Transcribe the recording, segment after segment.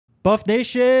Buff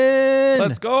Nation!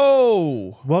 Let's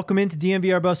go! Welcome into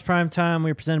DNVR Buffs Prime Time.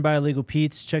 We're presented by Illegal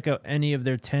Pete's. Check out any of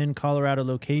their 10 Colorado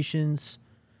locations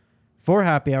for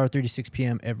happy hour, 36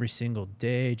 p.m. every single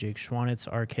day. Jake Schwanitz,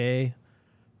 RK.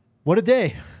 What a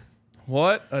day.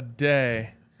 What a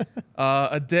day.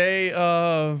 A day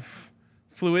of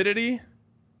fluidity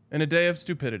and a day of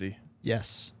stupidity.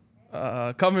 Yes.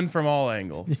 Coming from all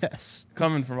angles. Yes.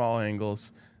 Coming from all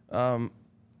angles.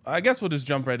 I guess we'll just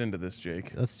jump right into this,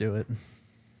 Jake. Let's do it.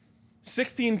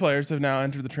 16 players have now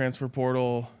entered the transfer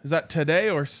portal. Is that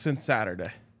today or since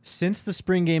Saturday? Since the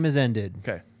spring game has ended.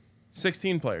 Okay.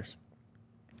 16 players.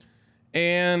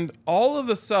 And all of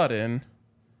a sudden,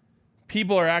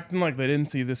 people are acting like they didn't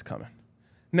see this coming.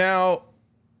 Now,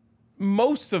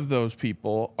 most of those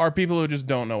people are people who just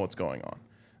don't know what's going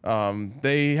on.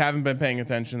 They haven't been paying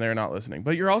attention. They're not listening.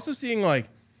 But you're also seeing like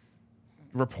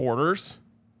reporters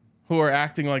who are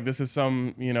acting like this is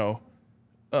some,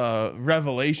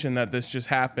 revelation that this just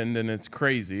happened and it's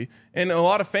crazy. And a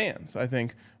lot of fans, I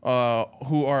think,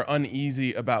 who are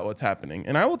uneasy about what's happening.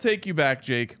 And I will take you back,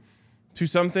 Jake, to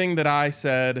something that I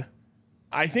said,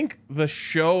 I think the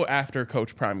show after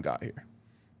Coach Prime got here.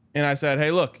 And I said,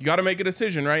 hey, look, you got to make a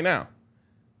decision right now.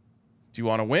 Do you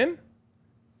want to win?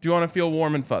 Do you want to feel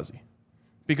warm and fuzzy?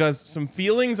 Because some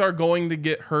feelings are going to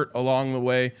get hurt along the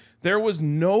way. There was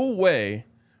no way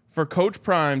for Coach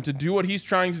Prime to do what he's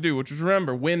trying to do, which is,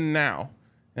 remember, win now.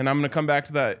 And I'm going to come back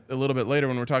to that a little bit later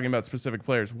when we're talking about specific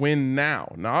players. Win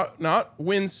now. Not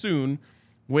win soon,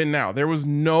 win now. There was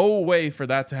no way for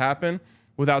that to happen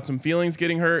without some feelings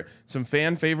getting hurt, some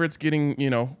fan favorites getting,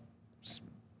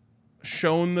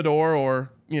 shown the door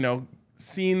or,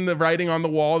 seen the writing on the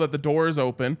wall that the door is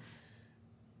open.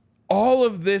 All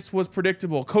of this was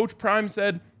predictable. Coach Prime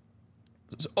said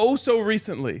so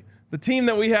recently, the team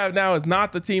that we have now is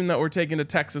not the team that we're taking to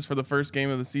Texas for the first game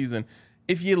of the season.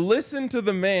 If you listen to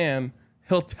the man,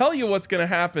 he'll tell you what's going to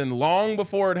happen long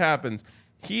before it happens.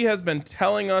 He has been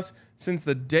telling us since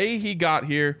the day he got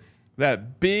here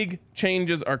that big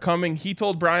changes are coming. He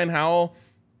told Brian Howell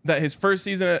that his first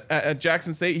season at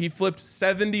Jackson State, he flipped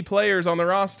 70 players on the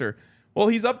roster. Well,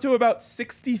 he's up to about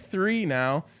 63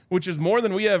 now, which is more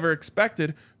than we ever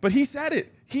expected. But he said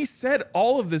it. He said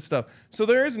all of this stuff. So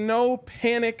there is no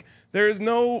panic. There is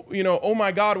no, oh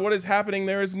my God, what is happening?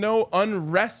 There is no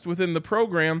unrest within the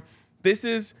program. This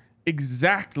is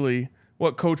exactly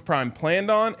what Coach Prime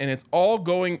planned on, and it's all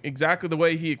going exactly the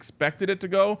way he expected it to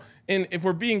go. And if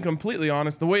we're being completely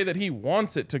honest, the way that he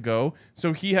wants it to go,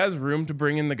 so he has room to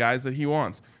bring in the guys that he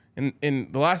wants. And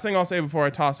the last thing I'll say before I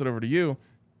toss it over to you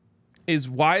is,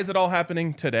 why is it all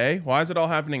happening today? Why is it all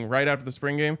happening right after the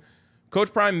spring game?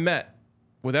 Coach Prime met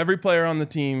with every player on the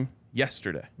team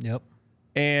yesterday. Yep.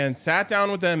 And sat down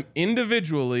with them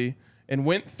individually and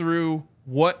went through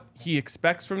what he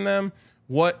expects from them,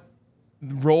 what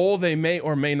role they may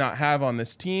or may not have on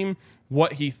this team,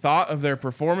 what he thought of their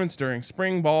performance during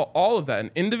spring ball, all of that.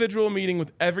 An individual meeting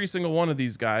with every single one of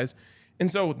these guys.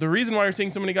 And so the reason why you're seeing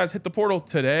so many guys hit the portal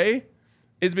today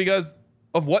is because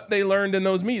of what they learned in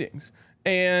those meetings.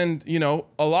 And,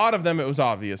 a lot of them, it was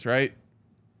obvious, right?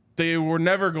 They were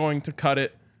never going to cut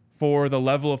it for the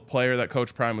level of player that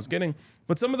Coach Prime was getting.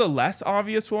 But some of the less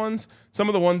obvious ones, some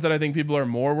of the ones that I think people are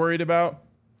more worried about,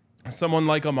 someone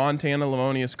like a Montana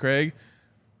Lamonius Craig,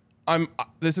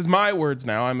 this is my words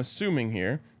now, I'm assuming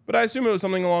here, but I assume it was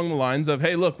something along the lines of,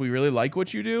 hey, look, we really like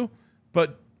what you do,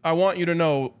 but I want you to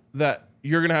know that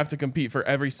you're going to have to compete for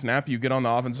every snap you get on the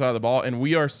offensive side of the ball, and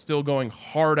we are still going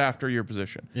hard after your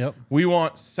position. Yep. We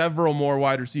want several more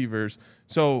wide receivers.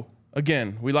 So,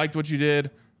 again, we liked what you did.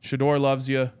 Shedeur loves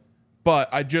you, but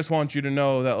I just want you to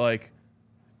know that,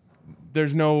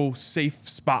 there's no safe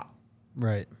spot.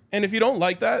 Right. And if you don't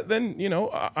like that, then,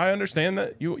 I understand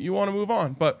that you want to move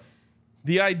on. But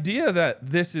the idea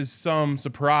that this is some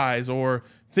surprise or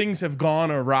things have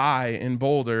gone awry in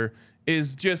Boulder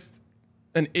is just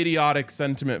an idiotic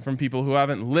sentiment from people who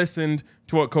haven't listened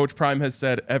to what Coach Prime has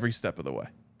said every step of the way.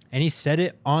 And he said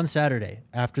it on Saturday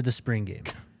after the spring game.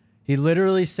 He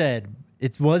literally said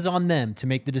it was on them to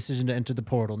make the decision to enter the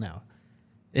portal now.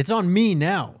 It's on me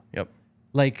now. Yep.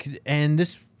 And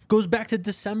this goes back to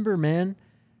December, man,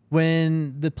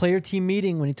 when the player team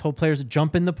meeting, when he told players to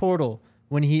jump in the portal,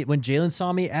 when Jalen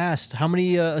Sami asked, how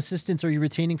many assistants are you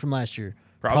retaining from last year?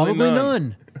 Probably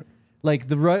none.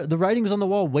 The writing was on the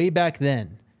wall way back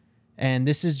then. And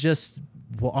this is just,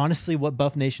 honestly, what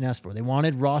Buff Nation asked for. They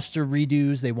wanted roster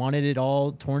redos. They wanted it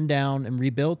all torn down and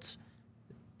rebuilt.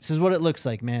 This is what it looks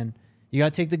like, man. You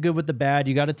got to take the good with the bad.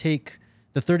 You got to take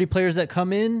the 30 players that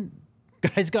come in.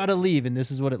 Guys got to leave, and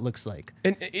this is what it looks like.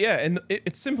 And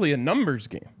it's simply a numbers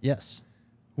game. Yes.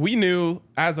 we knew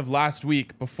as of last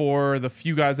week, before the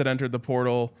few guys that entered the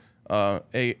portal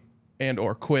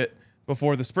or quit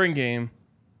before the spring game,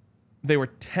 they were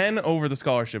 10 over the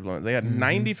scholarship limit. They had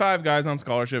 95 guys on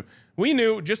scholarship. We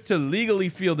knew just to legally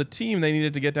field the team, they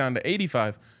needed to get down to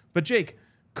 85. But Jake,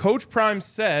 Coach Prime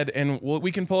said, and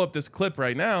we can pull up this clip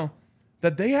right now,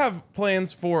 that they have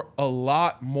plans for a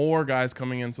lot more guys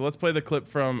coming in. So let's play the clip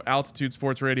from Altitude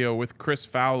Sports Radio with Chris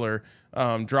Fowler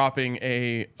dropping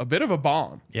a bit of a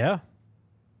bomb. Yeah.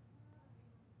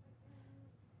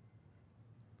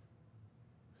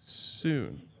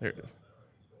 Soon. There it is.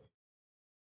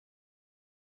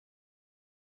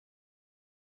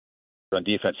 On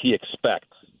defense, he expects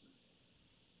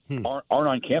aren't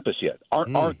on campus yet,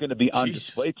 aren't going to be on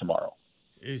display tomorrow.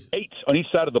 Jeez. 8 on each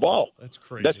side of the ball. That's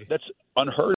crazy. That's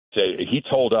unheard of. He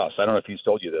told us, I don't know if he's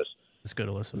told you this. Let's go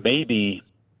to listen. Maybe.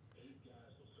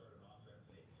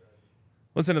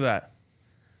 Listen to that.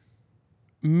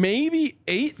 Maybe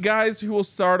 8 guys who will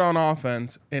start on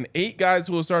offense and 8 guys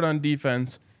who will start on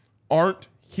defense aren't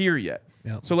here yet.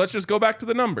 Yep. So let's just go back to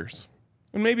the numbers.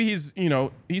 And maybe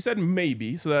he said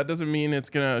maybe, so that doesn't mean it's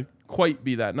going to quite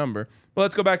be that number. But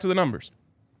let's go back to the numbers.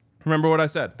 Remember what I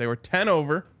said. They were 10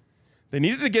 over. They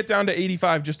needed to get down to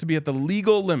 85 just to be at the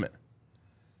legal limit.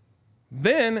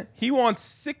 Then he wants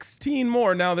 16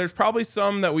 more. Now, there's probably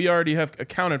some that we already have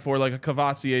accounted for, like a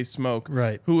Cavassier Smoke,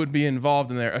 right, who would be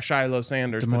involved in there, a Shiloh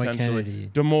Sanders,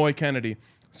 potentially. Demoy Kennedy.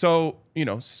 So,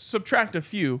 subtract a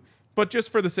few, but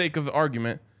just for the sake of the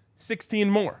argument, 16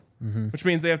 more, which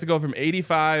means they have to go from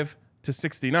 85 to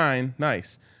 69.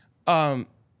 Nice. They're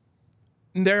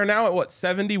now at what,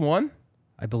 71?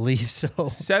 I believe so.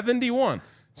 71.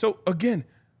 So again,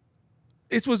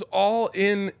 this was all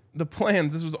in the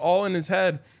plans. This was all in his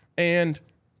head. And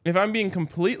if I'm being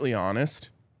completely honest,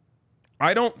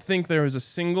 I don't think there was a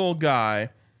single guy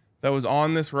that was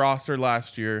on this roster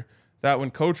last year that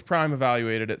when Coach Prime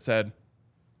evaluated it said,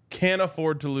 can't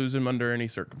afford to lose him under any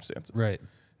circumstances. Right.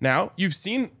 Now, you've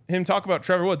seen him talk about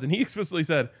Trevor Woods, and he explicitly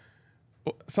said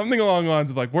something along the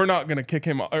lines of like, we're not going to kick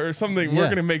him or something. Yeah. We're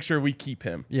going to make sure we keep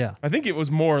him. Yeah. I think it was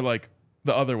more like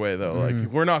the other way, though.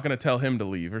 Like, we're not going to tell him to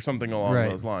leave or something along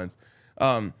those lines.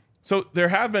 So there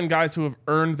have been guys who have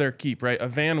earned their keep, right?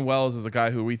 Van Wells is a guy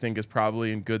who we think is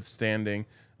probably in good standing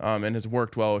and has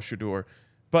worked well with Shedeur.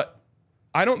 But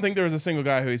I don't think there was a single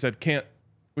guy who he said,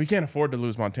 we can't afford to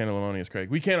lose Montana Lemonious Craig.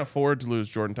 We can't afford to lose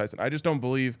Jordan Tyson. I just don't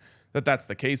believe that that's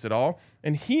the case at all.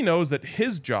 And he knows that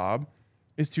his job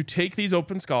is to take these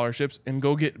open scholarships and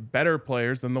go get better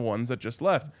players than the ones that just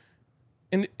left.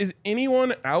 And is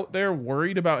anyone out there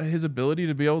worried about his ability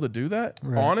to be able to do that?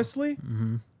 Right. Honestly,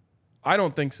 I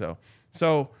don't think so.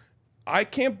 So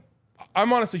I'm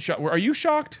honestly shocked. Are you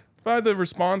shocked by the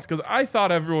response? Because I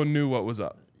thought everyone knew what was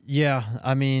up. Yeah,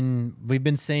 I mean, we've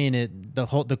been saying it. The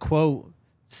quote,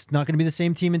 it's not going to be the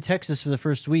same team in Texas for the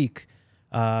first week.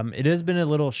 It has been a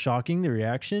little shocking, the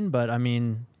reaction, but I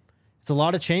mean, it's a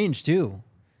lot of change too.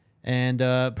 And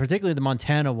particularly the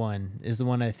Montana one is the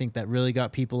one I think that really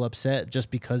got people upset just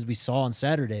because we saw on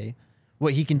Saturday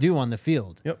what he can do on the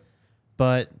field. Yep.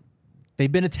 But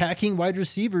they've been attacking wide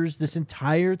receivers this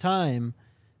entire time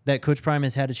that Coach Prime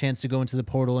has had a chance to go into the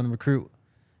portal and recruit.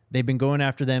 They've been going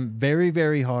after them very,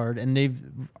 very hard. And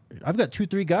I've got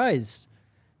 2-3 guys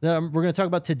that we're going to talk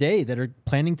about today that are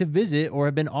planning to visit or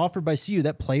have been offered by CU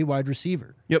that play wide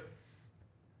receiver. Yep.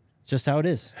 Just how it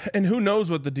is. And who knows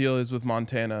what the deal is with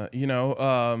Montana.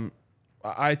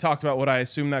 I talked about what I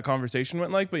assume that conversation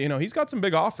went like, but, he's got some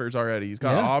big offers already. He's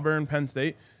got Auburn, Penn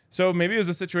State. So maybe it was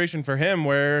a situation for him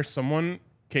where someone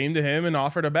came to him and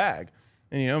offered a bag.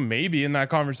 And, maybe in that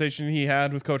conversation he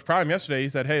had with Coach Prime yesterday, he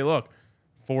said, hey, look,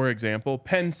 for example,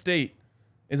 Penn State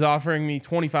is offering me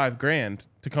 $25,000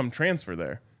 to come transfer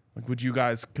there. Like, would you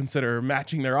guys consider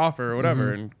matching their offer or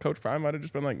whatever? And Coach Prime might have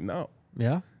just been like, no.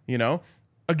 Yeah.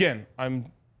 Again,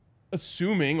 I'm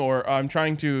assuming or I'm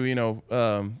trying to,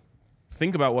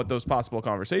 think about what those possible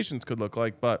conversations could look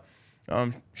like. But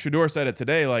Shedeur said it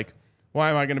today, like, why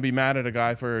am I going to be mad at a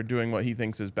guy for doing what he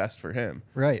thinks is best for him?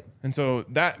 Right. And so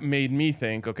that made me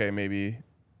think, okay, maybe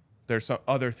there's some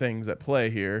other things at play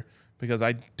here because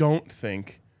I don't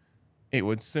think it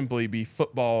would simply be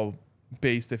football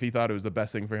based if he thought it was the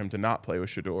best thing for him to not play with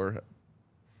Shedeur.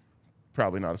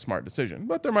 Probably not a smart decision,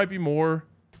 but there might be more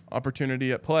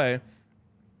opportunity at play.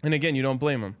 And again, you don't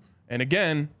blame him. And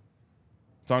again,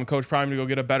 it's on Coach Prime to go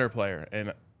get a better player.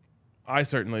 And I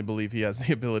certainly believe he has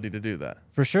the ability to do that.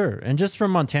 For sure. And just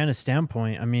from Montana's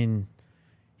standpoint, I mean,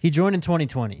 he joined in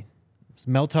 2020. It was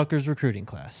Mel Tucker's recruiting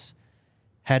class.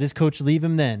 Had his coach leave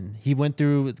him then. He went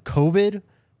through COVID,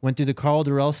 went through the Carl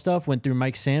Durrell stuff, went through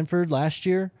Mike Sanford last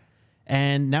year.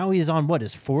 And now he's on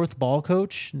his fourth ball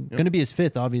coach, going to be his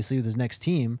fifth, obviously, with his next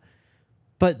team.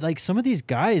 But like some of these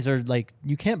guys are like,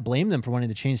 you can't blame them for wanting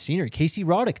to change scenery. Casey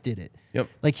Roddick did it. Yep.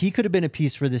 Like he could have been a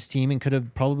piece for this team and could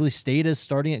have probably stayed as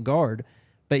starting at guard.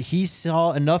 But he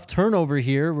saw enough turnover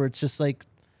here where it's just like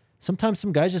sometimes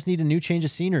some guys just need a new change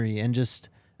of scenery and just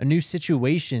a new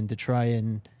situation to try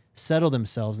and settle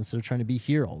themselves instead of trying to be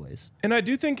here always. And I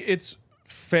do think it's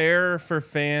fair for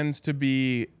fans to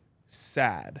be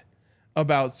sad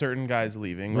about certain guys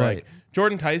leaving. Right. Like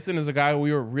Jordan Tyson is a guy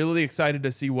we were really excited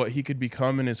to see what he could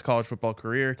become in his college football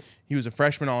career. He was a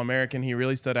freshman All-American. He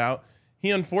really stood out.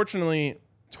 He unfortunately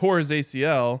tore his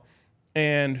ACL,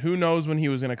 and who knows when he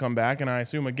was going to come back. And I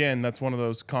assume, again, that's one of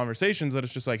those conversations that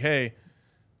it's just like, hey,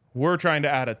 we're trying to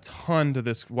add a ton to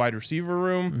this wide receiver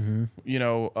room. You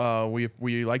know,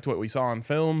 we liked what we saw on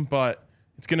film, but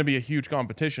it's going to be a huge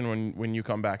competition when you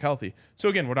come back healthy. So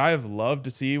again, would I have loved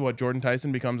to see what Jordan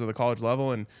Tyson becomes at the college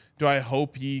level? And do I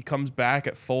hope he comes back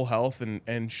at full health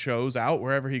and shows out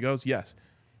wherever he goes? Yes.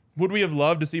 Would we have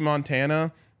loved to see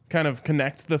Montana kind of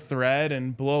connect the thread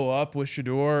and blow up with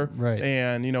Shedeur, Right.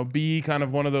 and, you know, be kind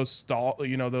of one of those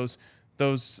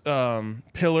those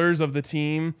pillars of the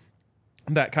team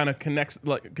that kind of connects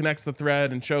the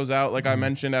thread and shows out, like I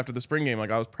mentioned after the spring game. Like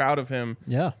I was proud of him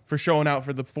for showing out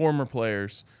for the former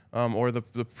players or the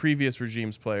previous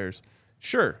regime's players.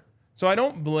 Sure. So I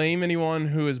don't blame anyone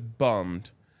who is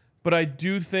bummed, but I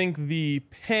do think the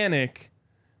panic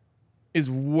is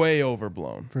way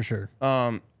overblown. For sure.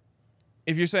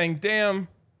 If you're saying, damn,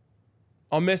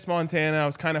 I'll miss Montana, I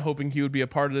was kind of hoping he would be a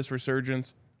part of this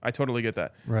resurgence, I totally get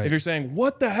that. Right. If you're saying,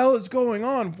 what the hell is going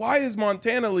on? Why is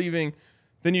Montana leaving?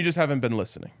 Then you just haven't been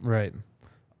listening. Right.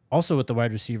 Also with the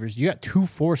wide receivers, you got 2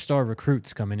 4-star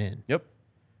recruits coming in. Yep.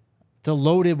 It's a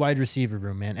loaded wide receiver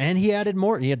room, man. And he added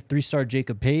more. He had 3-star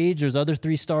Jacob Page. There's other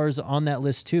 3 stars on that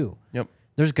list too. Yep.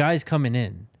 There's guys coming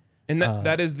in. And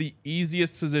that is the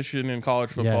easiest position in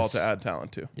college football Yes. to add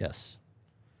talent to. Yes.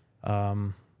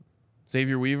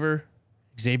 Xavier Weaver.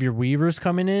 Xavier Weaver's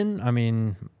coming in. I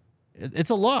mean,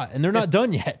 it's a lot, and they're not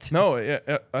done yet. No,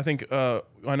 I think I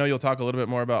know you'll talk a little bit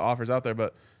more about offers out there,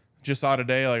 but just saw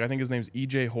today, like I think his name's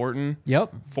EJ Horton.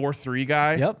 Yep. 4.3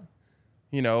 guy. Yep.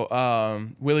 You know,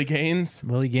 Willie Gaines.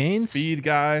 Willie Gaines. Speed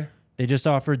guy. They just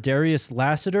offered Darius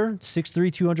Lassiter,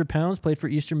 6'3", 200 pounds, played for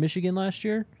Eastern Michigan last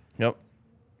year. Yep.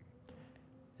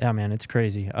 Yeah, man, it's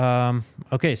crazy.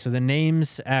 Okay, so the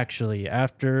names actually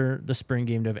after the spring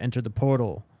game to have entered the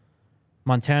portal: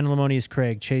 Montana Lamonius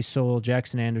Craig, Chase Sowell,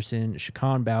 Jackson Anderson,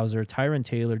 Shaquan Bowser, Tyron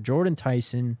Taylor, Jordan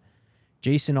Tyson,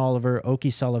 Jason Oliver, Oki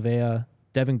Salavea,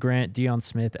 Devin Grant, Deion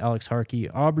Smith, Alex Harkey,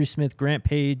 Aubrey Smith, Grant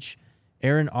Page,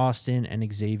 Aaron Austin,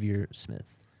 and Xavier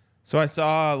Smith. So I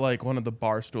saw like one of the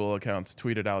Barstool accounts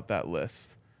tweeted out that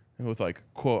list with like,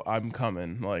 quote, "I'm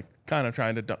coming," like kind of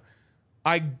trying to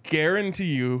I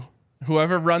guarantee you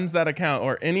whoever runs that account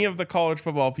or any of the college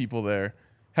football people there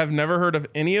have never heard of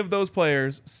any of those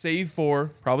players save for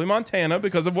probably Montana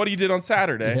because of what he did on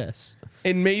Saturday. Yes.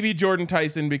 And maybe Jordan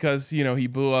Tyson because, you know, he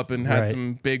blew up and had Right.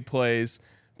 some big plays.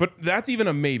 But that's even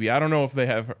a maybe. I don't know if they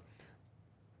have.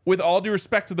 With all due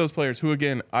respect to those players who,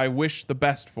 again, I wish the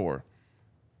best for,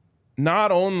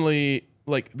 not only,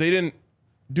 like, they didn't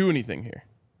do anything here.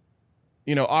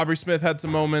 You know, Aubrey Smith had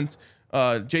some moments.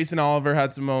 Jason Oliver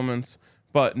had some moments.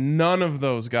 But none of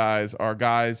those guys are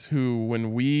guys who,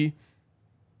 when we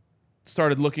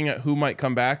started looking at who might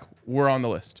come back, were on the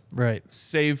list. Right.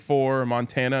 Save for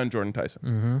Montana and Jordan Tyson.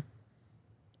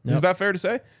 Mm-hmm. Is Yep. that fair to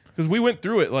say? Because we went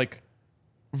through it like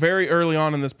very early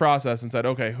on in this process and said,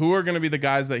 okay, who are going to be the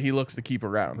guys that he looks to keep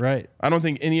around? Right. I don't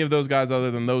think any of those guys other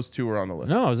than those two were on the list.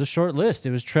 No, it was a short list.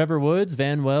 It was Trevor Woods,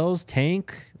 Van Wells,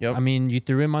 Tank. Yep. I mean, you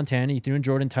threw in Montana, you threw in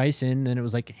Jordan Tyson, and it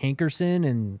was like Hankerson,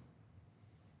 and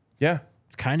Yeah.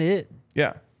 kind of it.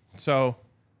 Yeah. So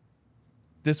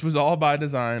this was all by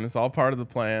design. It's all part of the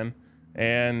plan.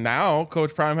 And now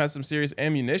Coach Prime has some serious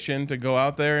ammunition to go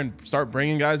out there and start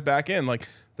bringing guys back in. Like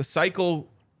the cycle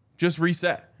just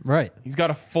reset. Right. He's got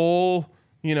a full,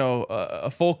 you know, a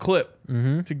full clip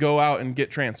to go out and get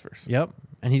transfers. Yep.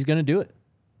 And he's going to do it.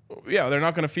 Yeah, they're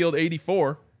not going to field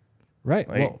 84. Right.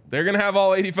 Like, Well, they're going to have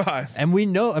all 85. and we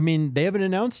know, I mean, they haven't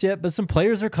announced yet, but some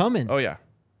players are coming. Oh, yeah.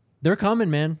 They're coming,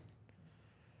 man.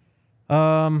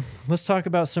 Let's talk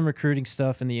about some recruiting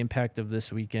stuff and the impact of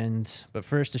this weekend. But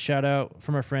first, a shout out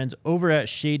from our friends over at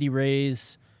Shady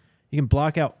Rays. You can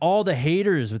block out all the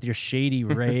haters with your Shady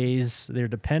Rays. They're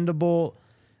dependable.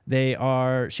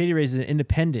 Shady Rays is an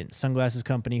independent sunglasses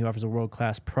company who offers a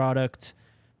world-class product.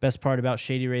 Best part about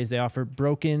Shady Rays, they offer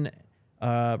broken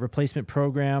replacement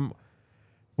program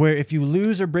where if you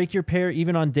lose or break your pair,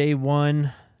 even on day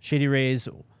one, Shady Rays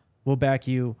we'll back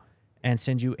you and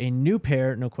send you a new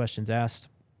pair, no questions asked.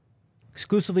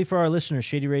 Exclusively for our listeners,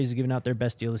 Shady Rays is giving out their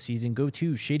best deal of the season. Go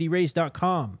to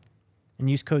shadyrays.com and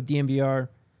use code DMVR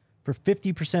for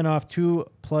 50% off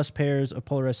 2+ pairs of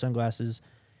Polarized sunglasses.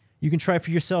 You can try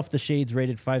for yourself the shades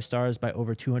rated 5 stars by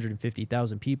over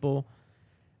 250,000 people.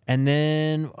 And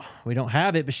then we don't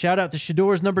have it, but shout out to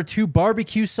Shador's number 2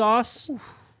 barbecue sauce.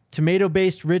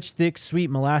 Tomato-based, rich, thick,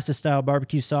 sweet molasses-style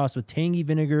barbecue sauce with tangy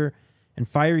vinegar and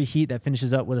fiery heat that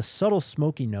finishes up with a subtle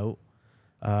smoky note.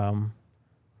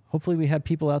 Hopefully we had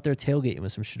people out there tailgating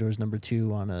with some Shador's number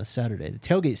 2 on a Saturday. The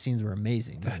tailgate scenes were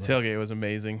amazing. The tailgate was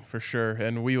amazing for sure,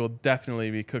 and we will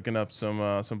definitely be cooking up some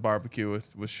barbecue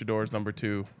with Shador's number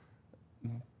 2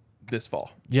 this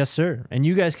fall. Yes, sir. And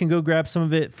you guys can go grab some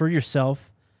of it for yourself.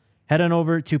 Head on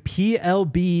over to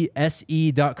plbse.com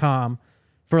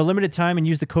for a limited time and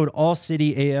use the code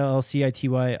ALLCITY,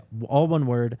 ALLCITY, all one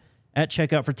word, at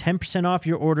checkout for 10% off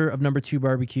your order of number 2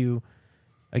 barbecue.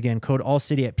 Again, code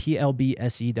ALLCITY at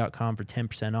plbse.com for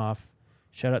 10% off.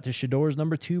 Shout out to Shador's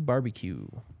number 2 barbecue.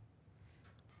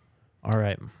 All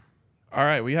right.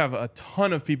 We have a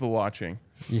ton of people watching,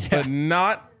 but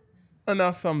not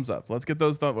enough thumbs up. Let's get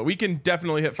those thumbs up. We can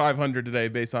definitely hit 500 today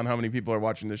based on how many people are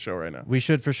watching this show right now. We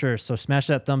should for sure. So smash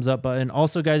that thumbs up button.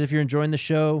 Also, guys, if you're enjoying the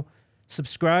show,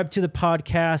 subscribe to the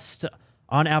podcast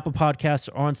on Apple Podcasts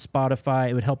or on Spotify.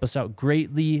 It would help us out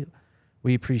greatly.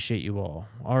 We appreciate you all.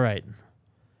 All right.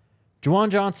 Juwan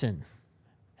Johnson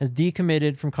has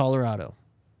decommitted from Colorado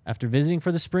after visiting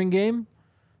for the spring game.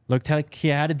 Looked like he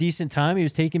had a decent time. He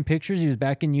was taking pictures. He was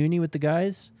back in uni with the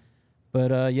guys.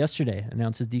 But yesterday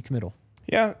announced his decommittal.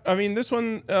 Yeah, I mean, this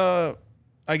one,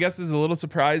 I guess, is a little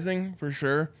surprising for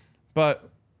sure. But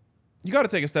you got to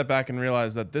take a step back and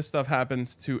realize that this stuff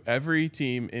happens to every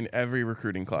team in every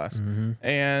recruiting class. Mm-hmm.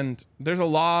 And there's a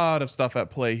lot of stuff at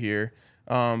play here.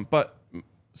 But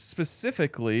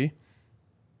specifically,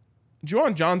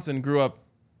 Juwan Johnson grew up,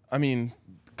 a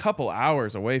couple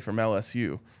hours away from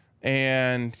LSU.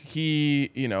 And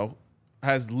he,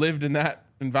 has lived in that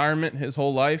environment his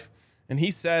whole life. And he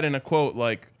said in a quote,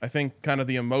 I think kind of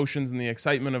the emotions and the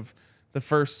excitement of the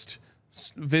first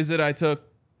visit I took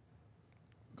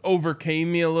overcame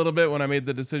me a little bit when I made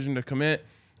the decision to commit.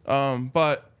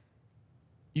 But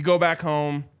you go back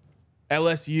home,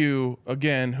 LSU,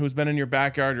 again, who's been in your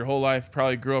backyard your whole life,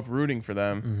 probably grew up rooting for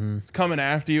them. Mm-hmm. It's coming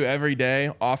after you every day,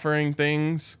 offering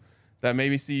things that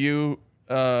maybe CU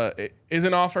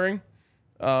isn't offering.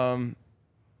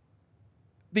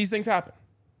 These things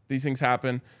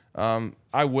happen.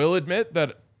 I will admit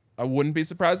that I wouldn't be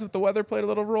surprised if the weather played a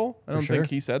little role. I don't think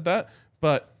he said that.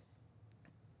 But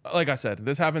like I said,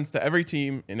 this happens to every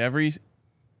team in every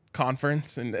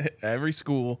conference in every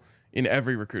school in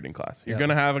every recruiting class. You're going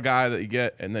to have a guy that you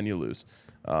get and then you lose.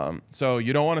 So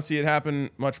you don't want to see it happen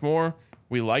much more.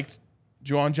 We liked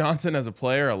Juwan Johnson as a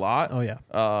player a lot. Oh, yeah.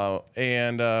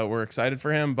 And we're excited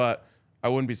for him, but I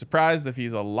wouldn't be surprised if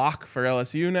he's a lock for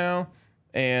LSU now.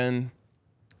 And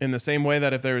in the same way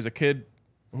that if there was a kid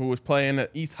who was playing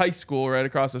at East High School right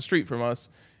across the street from us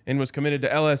and was committed to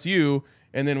LSU,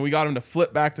 and then we got him to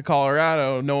flip back to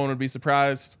Colorado, no one would be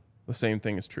surprised. The same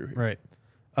thing is true here.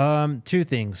 Right. 2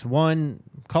 things. One,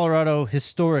 Colorado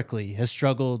historically has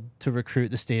struggled to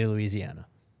recruit the state of Louisiana.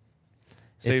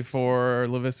 Save for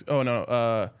Levis. Oh,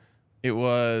 no. It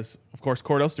was, of course,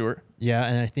 Cordell Stewart. Yeah,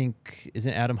 and I think,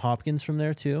 isn't Adam Hopkins from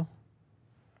there too?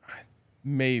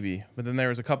 Maybe, but then there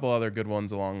was a couple other good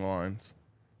ones along the lines.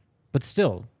 But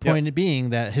still, point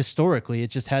being that historically it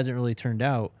just hasn't really turned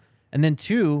out. And then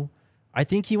 2, I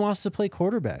think he wants to play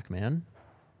quarterback, man.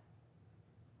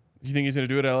 You think he's going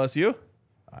to do it at LSU?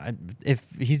 If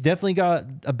he's definitely got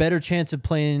a better chance of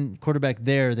playing quarterback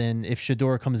there than if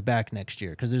Shador comes back next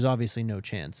year, because there's obviously no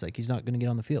chance. He's not going to get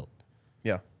on the field.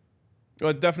 Yeah.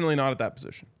 Well, definitely not at that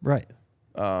position. Right.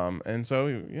 And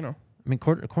so,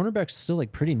 cornerback's still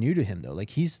pretty new to him though.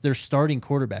 He's their starting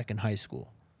quarterback in high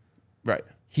school. Right.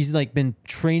 He's been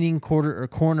training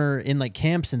corner in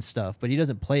camps and stuff, but he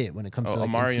doesn't play it when it comes to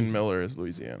Amarian Miller is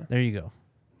Louisiana. There you go.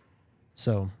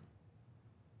 So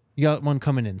you got one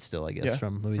coming in still, I guess,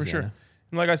 from Louisiana. For sure.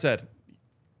 And like I said,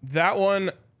 that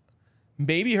one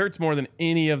maybe hurts more than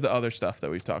any of the other stuff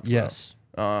that we've talked about. Yes.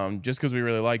 Just because we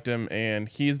really liked him, and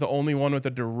he's the only one with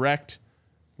a direct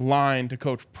line to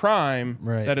Coach Prime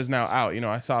that is now out.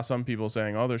 I saw some people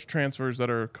saying, "Oh, there's transfers that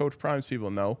are Coach Prime's people."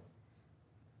 No,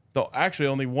 though actually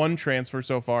only one transfer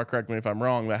so far. Correct me if I'm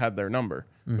wrong. That had their number,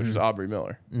 which is Aubrey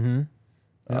Miller. Mm-hmm.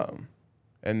 Yep.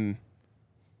 And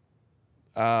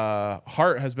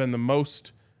Hart has been the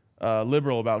most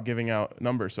liberal about giving out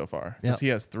numbers so far because he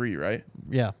has 3, right?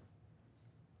 Yeah.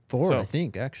 4, So- I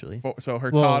think, actually. So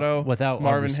Hurtado, Well, without Aubrey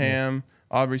Marvin Smith. Ham,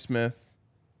 Aubrey Smith,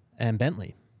 And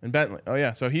Bentley. and Bentley. Oh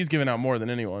yeah, so he's given out more than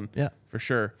anyone. Yeah. For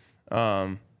sure.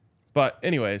 But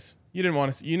anyways, you never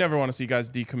want to see guys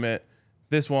decommit.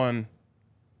 This one,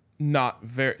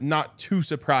 not too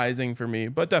surprising for me,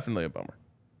 but definitely a bummer.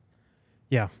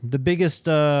 Yeah. The biggest,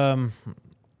 I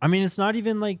mean, it's not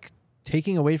even like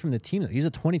taking away from the team, though. He's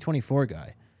a 2024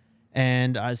 guy.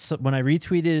 And when I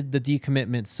retweeted the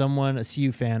decommitment, someone, a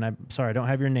CU fan, I'm sorry, I don't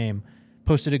have your name,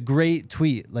 posted a great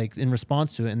tweet like in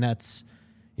response to it. And that's,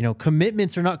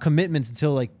 commitments are not commitments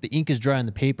until like the ink is dry on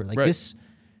the paper. Like Right.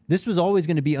 this was always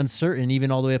going to be uncertain,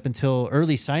 even all the way up until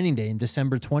early signing day in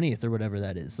December 20th or whatever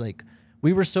that is. Like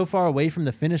we were so far away from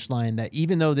the finish line that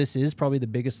even though this is probably the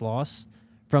biggest loss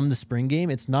from the spring game,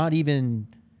 it's not even,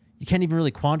 you can't even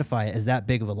really quantify it as that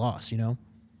big of a loss,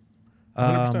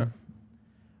 100%.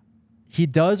 He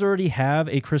does already have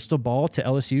a crystal ball to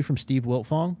LSU from Steve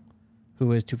Wiltfong,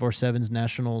 who is 247's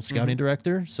national scouting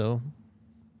director. So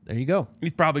there you go.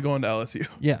 He's probably going to LSU.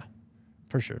 Yeah,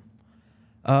 for sure.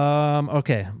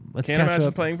 Okay, let's Can't catch imagine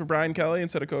up. playing for Brian Kelly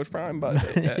instead of Coach Prime, but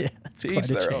Yeah, that's to quite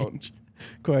each a their own. change.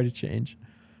 Quite a change.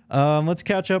 Let's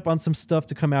catch up on some stuff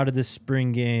to come out of this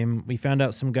spring game. We found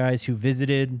out some guys who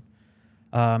visited,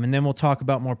 and then we'll talk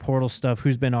about more portal stuff,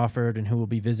 who's been offered and who will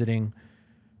be visiting.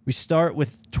 We start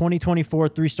with 2024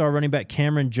 3-star running back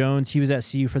Cameron Jones. He was at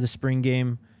CU for the spring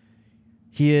game.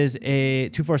 He is a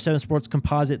 247 Sports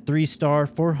composite 3-star,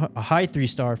 a high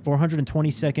 3-star,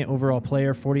 422nd overall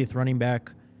player, 40th running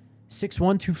back, 6'1",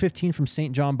 215 from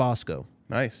St. John Bosco.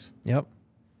 Nice. Yep.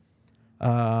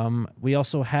 We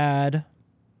also had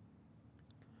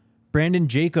Brandon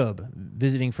Jacob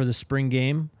visiting for the spring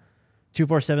game.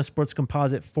 247 Sports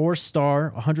composite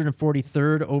 4-star,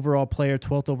 143rd overall player,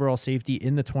 12th overall safety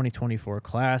in the 2024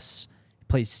 class. He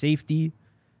plays safety,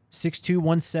 6'2",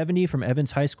 170 from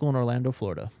Evans High School in Orlando,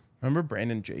 Florida. Remember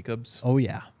Brandon Jacobs? Oh,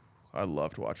 yeah. I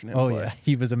loved watching him Oh, play. yeah.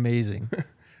 He was amazing.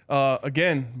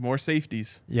 Again, more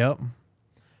safeties. Yep.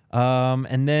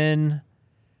 And then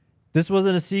this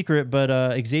wasn't a secret,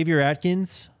 but Xavier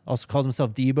Atkins also calls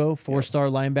himself Debo, 4-star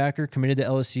linebacker, committed to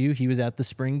LSU. He was at the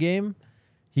spring game.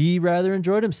 He rather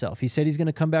enjoyed himself. He said he's going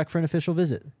to come back for an official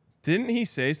visit. Didn't he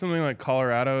say something like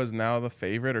Colorado is now the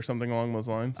favorite or something along those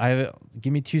lines?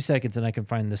 Give me 2 seconds and I can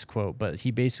find this quote. But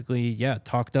he basically,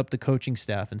 talked up the coaching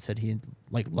staff and said he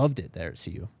loved it there at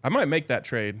CU. I might make that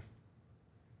trade.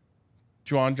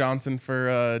 Juwan Johnson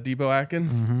for Debo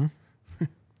Atkins.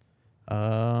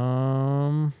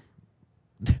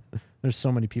 There's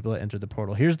so many people that entered the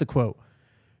portal. Here's the quote.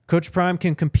 Coach Prime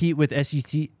can compete with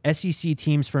SEC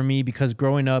teams for me because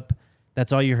growing up,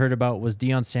 that's all you heard about was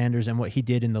Deion Sanders and what he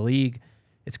did in the league.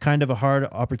 It's kind of a hard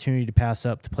opportunity to pass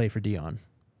up to play for Deion.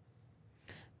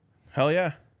 Hell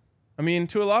yeah. I mean,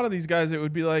 to a lot of these guys, it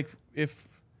would be like if,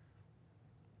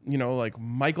 like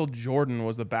Michael Jordan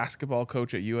was the basketball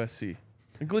coach at USC.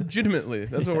 Like legitimately,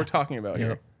 that's what we're talking about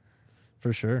here.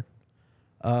 For sure.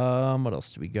 What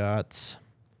else do we got?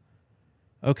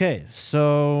 Okay,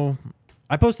 so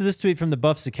I posted this tweet from the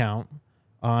Buffs account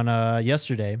on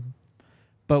yesterday.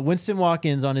 But Winston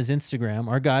Watkins on his Instagram,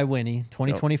 our guy Winnie,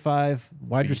 2025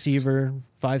 wide Beast. receiver,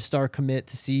 5-star commit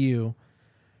to CU.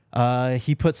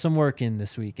 He put some work in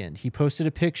this weekend. He posted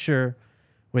a picture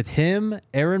with him,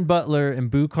 Aaron Butler,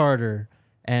 and Boo Carter,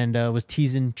 and was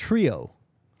teasing Trio.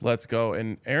 Let's go.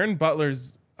 And Aaron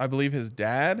Butler's, I believe his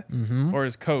dad or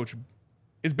his coach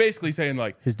is basically saying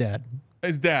like, His dad.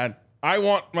 I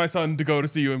want my son to go to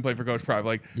CU and play for Coach Prime.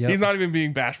 Like Yep. he's not even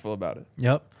being bashful about it.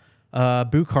 Yep.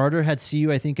 Boo Carter had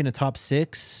CU, I think, in the top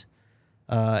 6.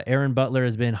 Aaron Butler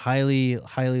has been highly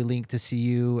linked to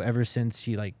CU ever since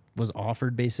he was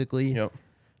offered, basically. Yep.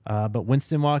 But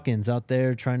Winston Watkins out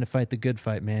there trying to fight the good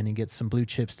fight, man, and get some blue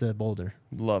chips to Boulder.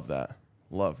 Love that.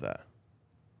 Love that.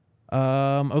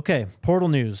 Okay, portal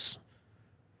news.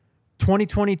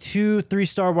 2022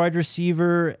 3-star wide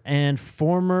receiver and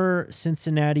former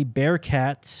Cincinnati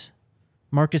Bearcat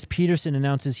Marcus Peterson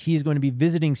announces he's going to be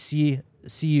visiting CU.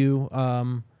 6'2",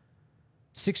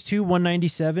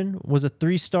 197, was a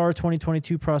 3-star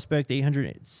 2022 prospect,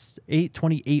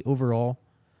 828 overall.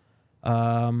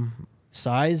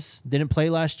 Size, didn't play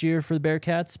last year for the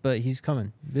Bearcats, but he's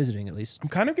coming, visiting at least. I'm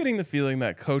kind of getting the feeling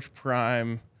that Coach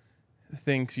Prime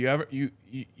thinks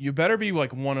you better be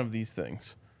like one of these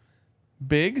things.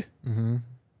 Big,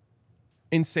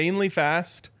 insanely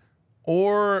fast,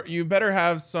 or you better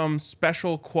have some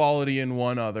special quality in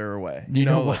one other way. You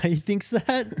know why he thinks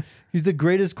that? He's the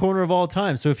greatest corner of all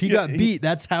time. So if he got beat,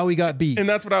 that's how he got beat. And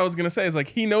that's what I was going to say is like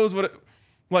he knows what it,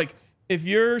 like if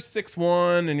you're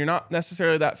 6'1" and you're not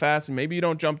necessarily that fast and maybe you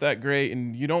don't jump that great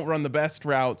and you don't run the best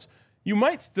routes, you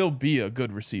might still be a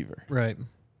good receiver. Right.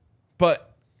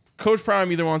 But Coach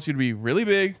Prime either wants you to be really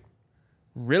big,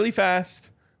 really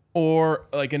fast, or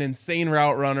like an insane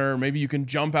route runner. Maybe you can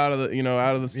jump out of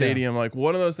the stadium, like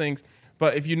one of those things.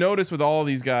 But if you notice with all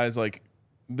these guys, like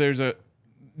I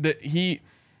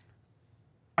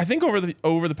think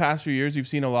over the past few years, you've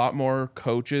seen a lot more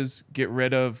coaches get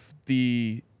rid of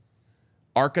the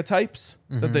archetypes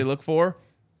that they look for.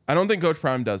 I don't think Coach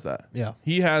Prime does that. Yeah.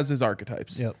 He has his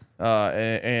archetypes. Yep.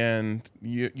 And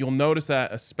you'll notice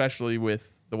that especially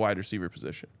with the wide receiver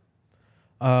position.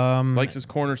 Likes his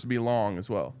corners to be long as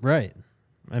well. Right.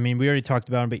 I mean, we already talked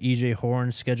about him, but EJ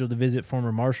Horn scheduled to visit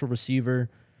former Marshall receiver.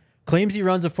 Claims he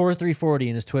runs a 4.340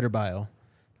 in his Twitter bio.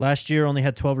 Last year only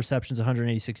had 12 receptions,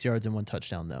 186 yards, and 1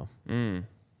 touchdown, though.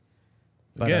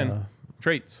 But, Again,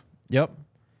 traits. Yep.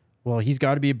 Well, he's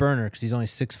got to be a burner because he's only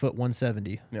 6 foot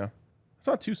 170. Yeah. It's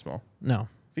not too small. No.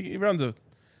 If he runs a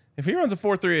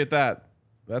 4.3 at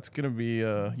that's going to be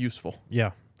useful.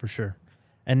 Yeah, for sure.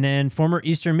 And then former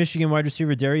Eastern Michigan wide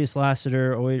receiver Darius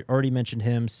Lassiter, already mentioned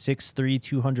him, 6'3",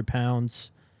 200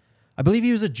 pounds. I believe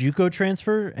he was a JUCO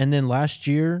transfer, and then last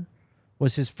year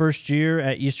was his first year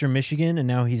at Eastern Michigan, and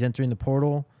now he's entering the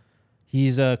portal.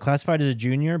 He's classified as a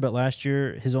junior, but last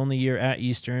year, his only year at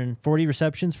Eastern, 40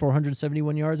 receptions,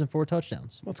 471 yards, and 4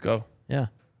 touchdowns. Let's go. Yeah.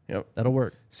 Yep. That'll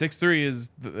work. 6'3"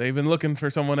 they've been looking for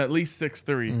someone at least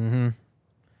 6'3".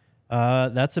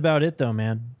 Mm-hmm. That's about it, though,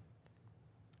 man.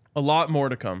 A lot more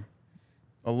to come.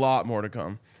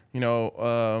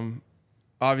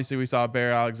 Obviously we saw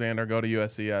Bear Alexander go to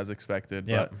USC as expected,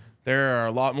 but there are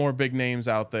a lot more big names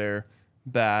out there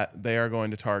that they are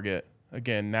going to target.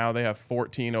 Again, now they have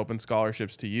 14 open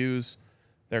scholarships to use.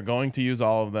 They're going to use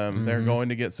all of them. They're going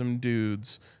to get some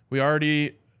dudes. We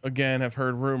already, again, have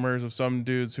heard rumors of some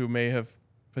dudes who may have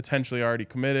potentially already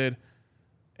committed,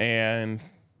 and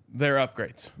they're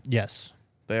upgrades. Yes.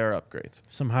 They are upgrades.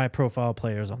 Some high-profile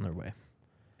players on their way.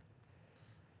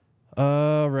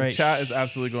 All right. The chat is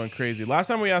absolutely going crazy. Last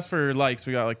time we asked for likes,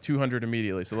 we got like 200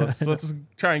 immediately. So let's just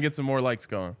try and get some more likes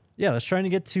going. Yeah, let's try to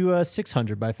get to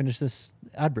 600 by finish this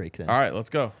ad break then. All right, let's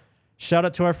go. Shout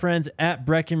out to our friends at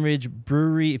Breckenridge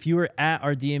Brewery. If you were at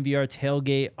our DNVR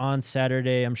tailgate on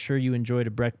Saturday, I'm sure you enjoyed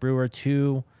a Breck Brewer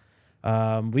too.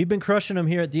 We've been crushing them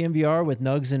here at DNVR with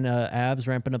Nugs and Avs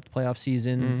ramping up the playoff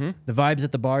season. The vibes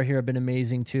at the bar here have been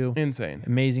amazing too. Insane.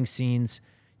 Amazing scenes.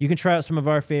 You can try out some of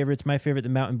our favorites. My favorite, the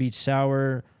Mountain Beach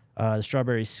Sour, the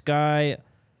Strawberry Sky,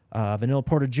 Vanilla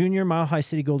Porter Jr., Mile High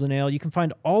City Golden Ale. You can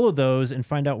find all of those and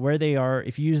find out where they are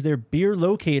if you use their beer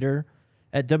locator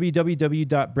at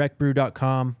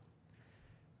www.breckbrew.com.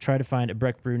 Try to find a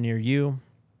Breck Brew near you.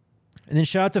 And then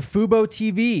shout out to Fubo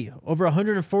TV. Over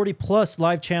 140 plus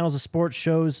live channels of sports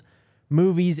shows,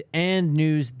 movies, and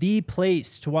news. The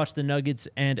place to watch the Nuggets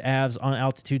and Avs on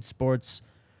Altitude Sports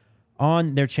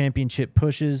on their championship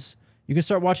pushes. You can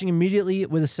start watching immediately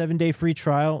with a 7-day free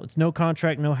trial. It's no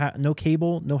contract, no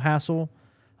cable, no hassle.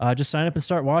 Just sign up and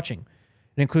start watching.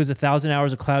 It includes 1,000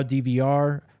 hours of cloud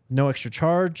DVR, no extra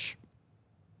charge.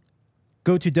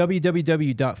 Go to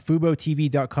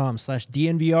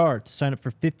www.fubotv.com/DNVR to sign up for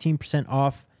 15%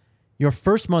 off your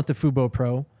first month of Fubo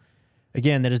Pro.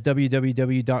 Again, that is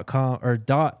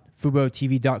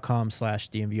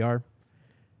www.fubotv.com/DNVR.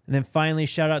 And then finally,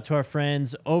 shout out to our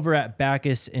friends over at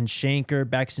Backus and Shanker.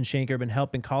 Backus and Shanker have been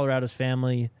helping Colorado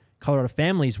families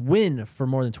win for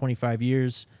more than 25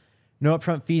 years. No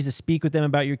upfront fees to speak with them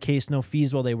about your case. No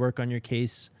fees while they work on your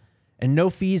case. And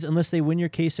no fees unless they win your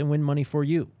case and win money for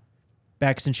you.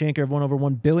 Backus and Shanker have won over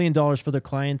 $1 billion for their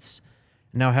clients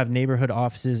and now have neighborhood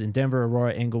offices in Denver,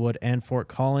 Aurora, Englewood, and Fort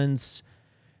Collins.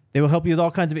 They will help you with all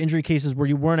kinds of injury cases where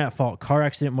you weren't at fault. Car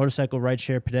accident, motorcycle,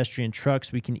 rideshare, pedestrian,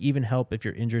 trucks. We can even help if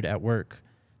you're injured at work.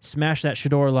 Smash that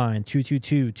Shador line,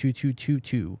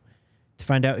 222-2222, to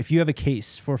find out if you have a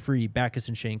case for free. Backus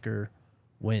and Shanker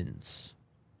wins.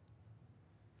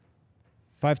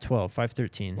 512,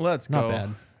 513. Let's Not go. bad.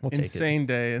 We'll take it. Insane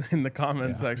day in the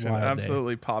comment section. wild day.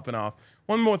 Absolutely popping off.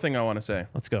 One more thing I want to say.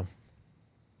 Let's go.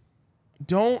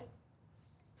 Don't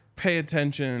pay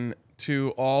attention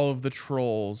to all of the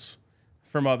trolls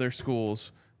from other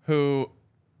schools who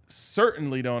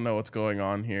certainly don't know what's going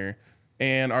on here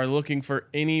and are looking for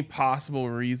any possible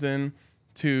reason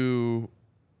to,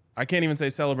 I can't even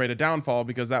say celebrate a downfall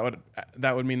because that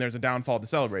would mean there's a downfall to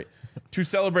celebrate. To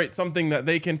celebrate something that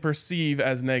they can perceive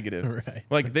as negative. Right.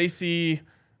 Like they see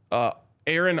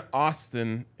Aaron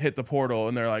Austin hit the portal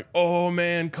and they're like, oh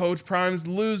man, Coach Prime's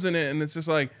losing it. And it's just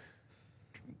like,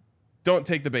 don't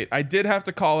take the bait. I did have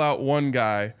to call out one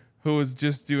guy who was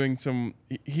just doing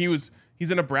he's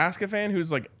a Nebraska fan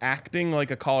who's like acting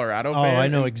like a Colorado fan. Oh, I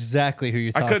know and exactly who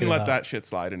you're talking I about. couldn't let that shit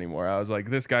slide anymore. I was like,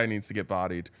 this guy needs to get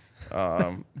bodied.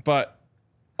 But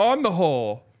on the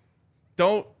whole,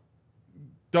 don't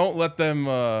let them,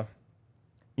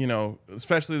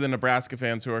 especially the Nebraska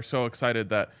fans who are so excited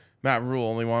that Matt Rule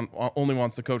only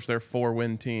wants to coach their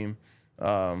 4-win team.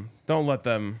 Don't let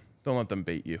them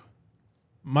bait you.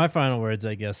 My final words,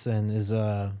 I guess, then is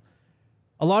a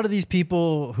lot of these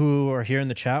people who are here in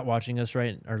the chat watching us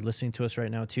or listening to us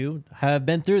right now too have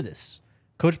been through this.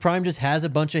 Coach Prime just has a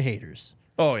bunch of haters.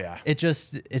 Oh yeah, It's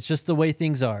just the way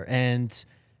things are, and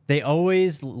they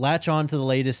always latch on to the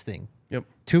latest thing. Yep.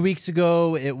 2 weeks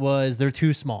ago, it was they're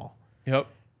too small. Yep.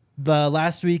 The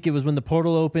last week, it was when the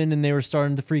portal opened and they were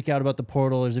starting to freak out about the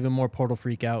portal. There's even more portal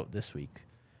freak out this week.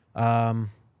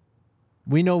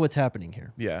 We know what's happening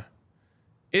here. Yeah.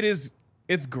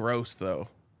 It's gross though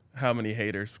how many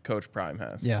haters Coach Prime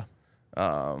has. Yeah.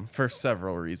 For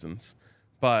several reasons.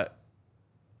 But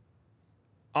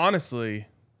honestly,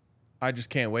 I just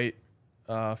can't wait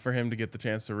for him to get the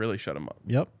chance to really shut him up.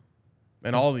 Yep.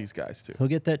 And all these guys too. He'll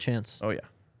get that chance. Oh yeah.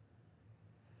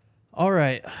 All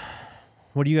right.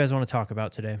 What do you guys want to talk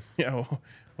about today? Yeah, well,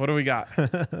 what do we got?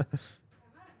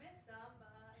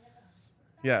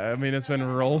 Yeah, I mean it's been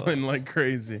rolling like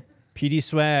crazy. PD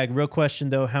Swag, real question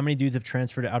though, how many dudes have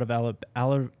transferred out of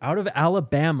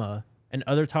Alabama and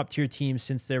other top tier teams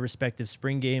since their respective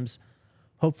spring games?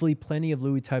 Hopefully plenty of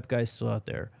Louis type guys still out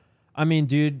there. I mean,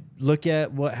 dude, look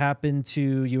at what happened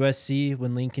to USC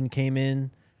when Lincoln came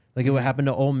in. Look at what happened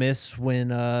to Ole Miss when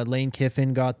Lane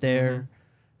Kiffin got there.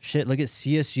 Shit, look at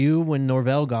CSU when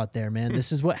Norvell got there, man.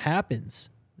 This is what happens.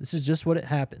 This is just what it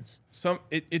happens.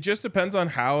 It just depends on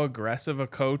how aggressive a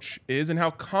coach is and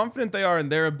how confident they are in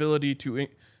their ability to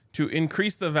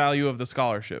increase the value of the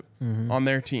scholarship on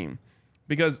their team.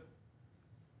 Because,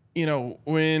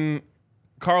 when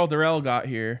Carl Durrell got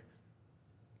here,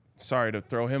 sorry to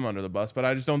throw him under the bus, but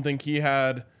I just don't think he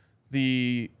had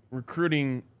the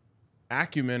recruiting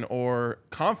acumen or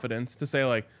confidence to say,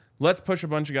 like, let's push a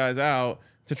bunch of guys out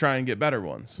to try and get better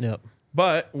ones. Yep.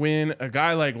 But when a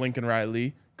guy like Lincoln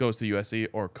Riley goes to USC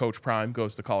or Coach Prime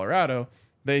goes to Colorado,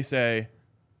 they say,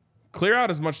 clear out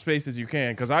as much space as you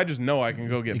can because I just know I can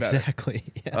go get better. Exactly.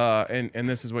 Yeah. And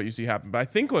this is what you see happen. But I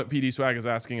think what PD Swag is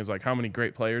asking is like how many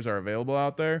great players are available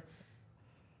out there.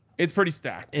 It's pretty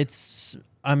stacked.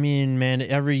 I mean, man,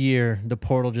 every year the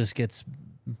portal just gets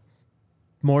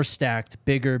more stacked,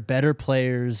 bigger, better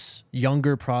players,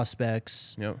 younger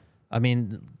prospects. Yep. I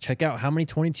mean, check out how many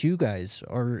 22 guys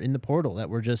are in the portal that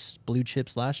were just blue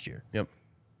chips last year. Yep.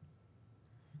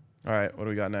 All right, what do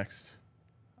we got next?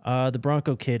 The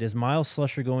Bronco kid, is Miles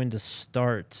Slusher going to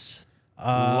start? A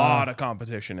lot of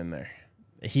competition in there.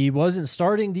 He wasn't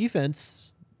starting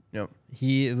defense. Yep.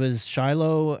 He was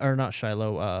Silman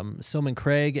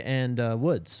Craig and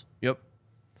Woods. Yep.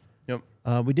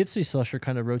 We did see Slusher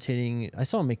kind of rotating. I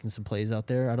saw him making some plays out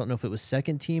there. I don't know if it was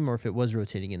second team or if it was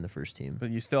rotating in the first team. But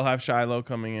you still have Shiloh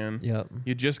coming in. Yep.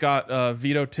 You just got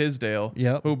Vito Tisdale.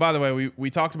 Yep. Who, by the way,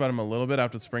 we talked about him a little bit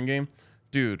after the spring game.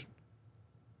 Dude,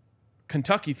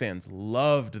 Kentucky fans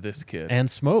loved this kid. And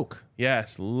Smoke.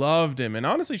 Yes, loved him. And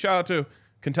honestly, shout out to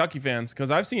Kentucky fans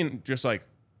because I've seen just like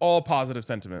all positive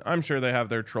sentiment. I'm sure they have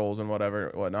their trolls and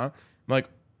whatnot. Like,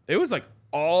 it was like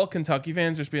all Kentucky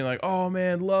fans just being like, oh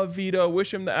man, love Vito,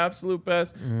 wish him the absolute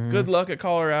best. Good luck at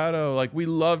Colorado. Like, we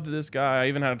loved this guy. I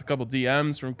even had a couple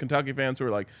DMs from Kentucky fans who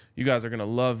were like, you guys are gonna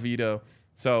love Vito.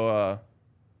 So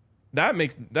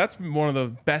that's one of the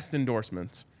best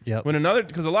endorsements. Yep.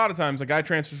 Because a lot of times a guy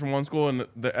transfers from one school and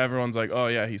everyone's like, oh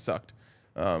yeah, he sucked.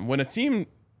 When a team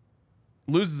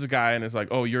loses a guy and it's like,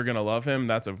 oh, you're gonna love him,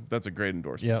 that's a great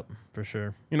endorsement. Yep, for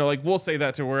sure. Like we'll say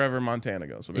that to wherever Montana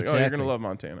goes. We'll be like, oh, you're gonna love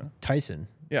Montana. Tyson.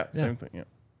 Yeah, same thing.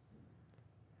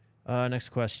 Yeah. Next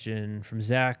question from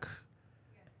Zach.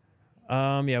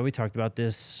 We talked about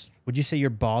this. Would you say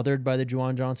you're bothered by the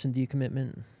Juwan Johnson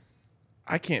decommitment?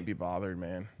 I can't be bothered,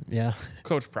 man. Yeah.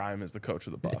 Coach Prime is the coach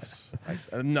of the Buffs.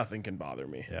 Nothing can bother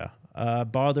me. Yeah.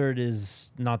 Bothered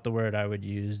is not the word I would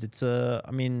use. It's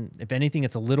if anything,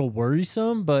 it's a little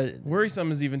worrisome, but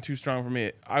Worrisome is even too strong for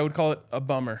me. I would call it a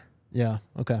bummer. yeah.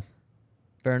 Okay.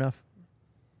 Fair enough.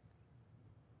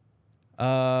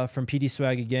 From PD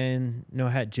Swag again. No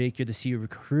hat Jake, you're the CEO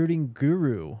recruiting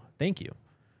guru. Thank you.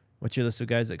 What's your list of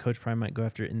guys that Coach Prime might go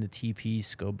after in the TP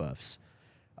SCO Buffs?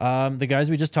 The guys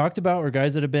we just talked about are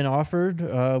guys that have been offered.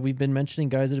 We've been mentioning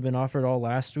guys that have been offered all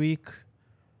last week.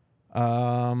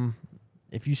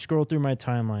 If you scroll through my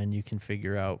timeline, you can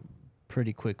figure out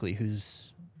pretty quickly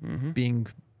who's being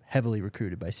heavily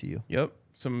recruited by CU. Yep.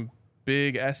 Some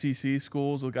big SEC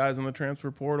schools with guys in the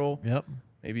transfer portal. Yep.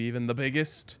 Maybe even the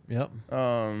biggest. Yep.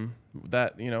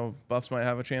 That, Buffs might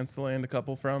have a chance to land a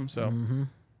couple from. So Mm-hmm.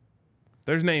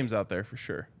 there's names out there for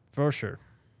sure. For sure.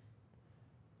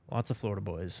 Lots of Florida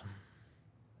boys.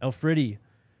 Elfridi,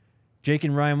 Jake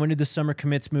and Ryan, when did the summer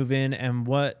commits move in, and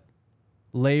what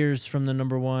players from the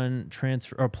number one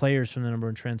transfer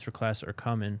class are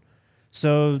coming?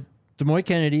 So Demoy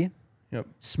Kennedy, Yep.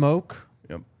 Smoke,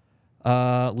 Yep.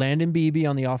 Landon Beebe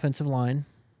on the offensive line,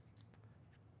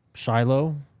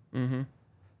 Shiloh.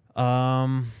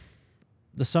 Mm-hmm.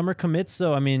 The summer commits,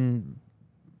 though, I mean,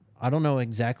 I don't know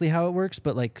exactly how it works,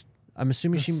 but like I'm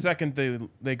assuming The second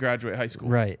they graduate high school.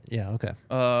 Right. Yeah. Okay.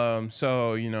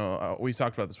 So, we've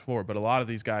talked about this before, but a lot of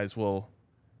these guys will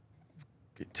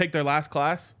take their last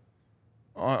class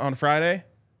on Friday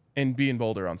and be in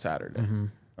Boulder on Saturday.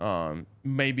 Mm-hmm.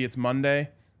 Maybe it's Monday.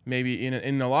 Maybe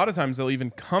in a lot of times they'll even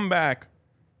come back,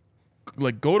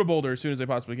 like go to Boulder as soon as they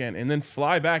possibly can, and then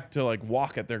fly back to like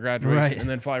walk at their graduation, Right. and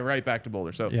then fly right back to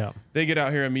Boulder. So Yeah. they get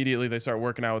out here immediately. They start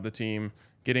working out with the team,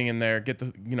 getting in there, get the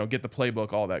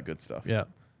playbook, all that good stuff. Yeah.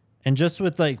 And just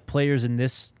with like players in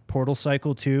this portal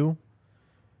cycle too,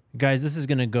 guys, this is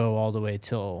going to go all the way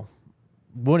till,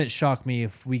 wouldn't shock me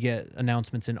if we get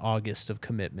announcements in August of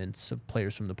commitments of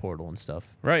players from the portal and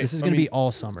stuff. Right. This is I going to mean, be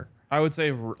all summer. I would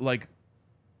say like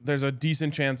there's a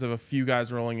decent chance of a few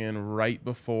guys rolling in right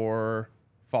before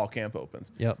fall camp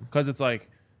opens. Yep. Because it's like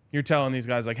you're telling these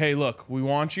guys like, hey, look, we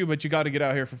want you, but you got to get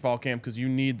out here for fall camp because you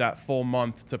need that full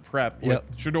month to prep Yep.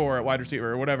 with Shedeur at wide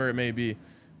receiver or whatever it may be.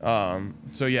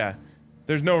 So yeah,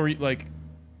 there's no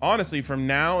honestly from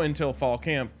now until fall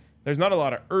camp, there's not a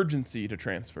lot of urgency to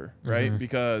transfer, right? Mm-hmm.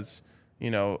 Because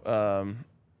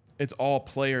it's all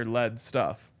player led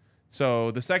stuff.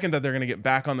 So the second that they're going to get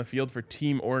back on the field for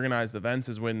team organized events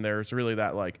is when there's really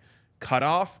that like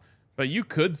cutoff. But you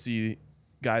could see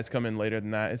guys come in later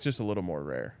than that. It's just a little more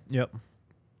rare. Yep.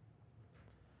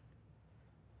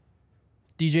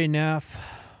 DJ Naff,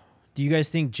 do you guys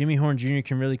think Jimmy Horn Jr.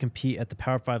 can really compete at the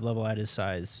Power 5 level at his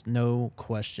size? No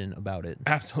question about it.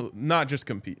 Absolutely. Not just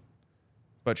compete,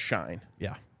 but shine.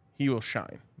 Yeah. He will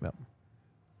shine. Yep.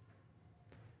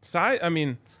 Size, I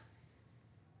mean,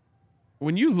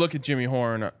 when you look at Jimmy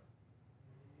Horn,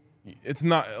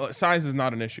 size is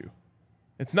not an issue.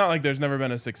 It's not like there's never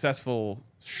been a successful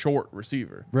short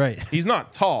receiver. Right. He's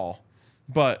not tall,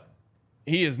 but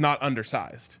he is not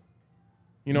undersized.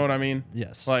 You know what I mean?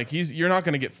 Yes. Like you're not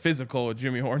going to get physical with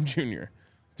Jimmy Horn Jr.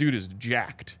 Dude is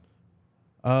jacked.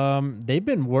 They've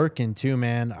been working too,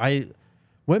 man. I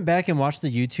went back and watched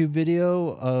the YouTube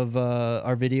video of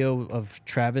our video of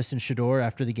Travis and Shedeur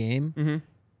after the game. Mm-hmm.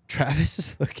 Travis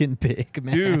is looking big,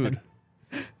 man. Dude.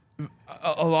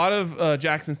 A lot of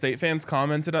Jackson State fans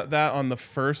commented on that on the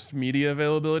first media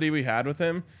availability we had with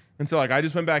him. And so like I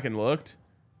just went back and looked.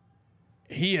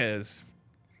 He's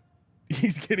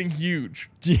getting huge.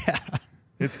 Yeah.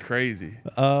 It's crazy.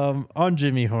 On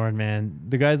Jimmy Horn, man,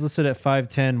 the guy's listed at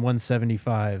 5'10",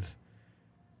 175.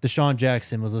 Deshaun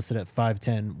Jackson was listed at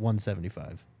 5'10",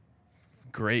 175.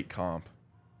 Great comp.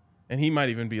 And he might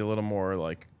even be a little more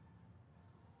like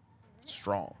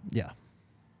strong. Yeah.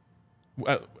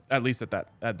 At least at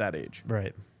that age.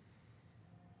 Right.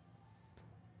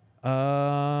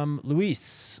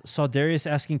 Luis, saw Darius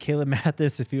asking Caleb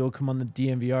Mathis if he will come on the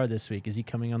DNVR this week. Is he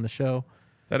coming on the show?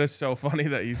 That is so funny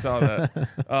that you saw that.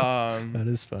 That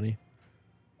is funny.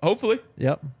 Hopefully.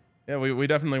 Yep. Yeah, we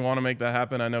definitely want to make that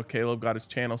happen. I know Caleb got his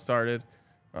channel started.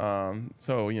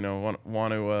 So,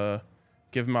 want to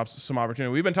give him some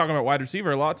opportunity. We've been talking about wide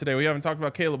receiver a lot today. We haven't talked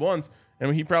about Caleb once,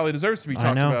 and he probably deserves to be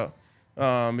talked about.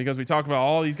 Because we talk about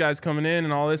all these guys coming in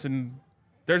and all this, and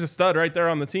there's a stud right there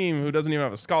on the team who doesn't even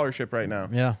have a scholarship right now.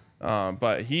 Yeah.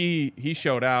 But he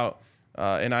showed out,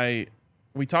 and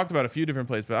we talked about a few different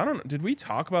plays, but I don't know. Did we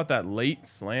talk about that late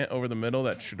slant over the middle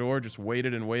that Shedeur just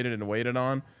waited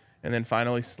on, and then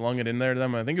finally slung it in there to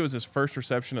them? I think it was his first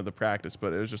reception of the practice,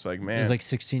 but it was just like, man. It was like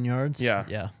 16 yards. Yeah.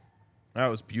 Yeah. That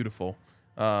was beautiful.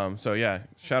 So, yeah,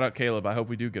 shout out Caleb. I hope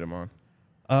we do get him on.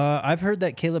 I've heard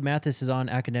that Caleb Mathis is on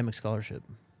academic scholarship.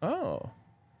 Oh,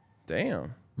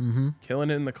 damn. Mm-hmm. Killing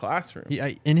it in the classroom.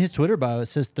 In his Twitter bio, it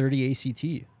says 30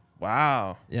 ACT.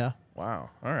 Wow. Yeah. Wow.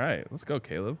 All right. Let's go,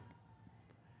 Caleb.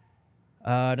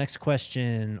 Next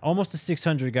question. Almost to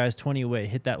 600, guys, 20 away.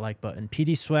 Hit that like button.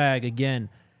 PD Swag, again.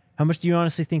 How much do you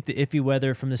honestly think the iffy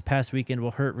weather from this past weekend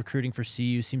will hurt recruiting for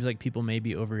CU? Seems like people may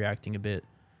be overreacting a bit.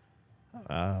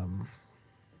 I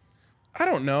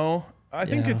don't know. I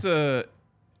think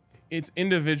it's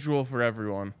individual for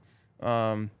everyone.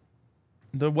 The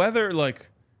weather,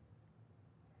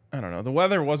 I don't know. The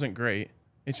weather wasn't great.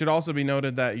 it should also be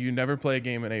noted that you never play a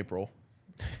game in April.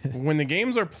 When the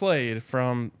games are played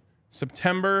from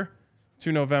September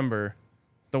to November,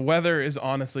 the weather is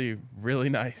honestly really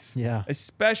nice. Yeah.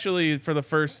 Especially for the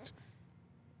first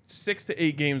 6 to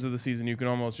 8 games of the season, you can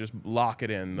almost just lock it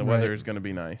in. The Right. weather is going to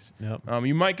be nice. Yep.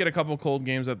 You might get a couple cold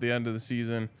games at the end of the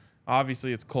season.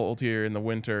 Obviously, it's cold here in the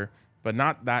winter, but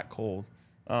not that cold.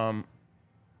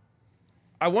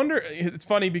 I wonder, it's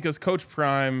funny because Coach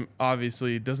Prime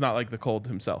obviously does not like the cold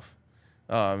himself.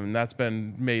 And that's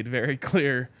been made very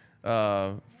clear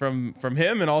from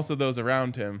him and also those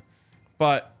around him.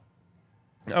 But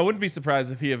I wouldn't be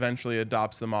surprised if he eventually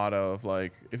adopts the motto of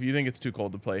like, if you think it's too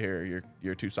cold to play here,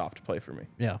 you're too soft to play for me.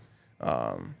 Yeah.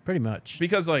 Pretty much.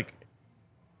 Because like,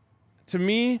 to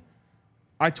me,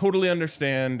 I totally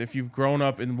understand if you've grown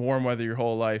up in warm weather your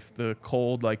whole life, the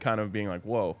cold like kind of being like,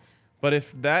 whoa. But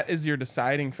if that is your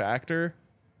deciding factor,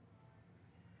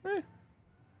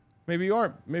 maybe you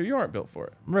aren't built for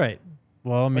it. Right.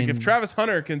 Well, I mean, Like if Travis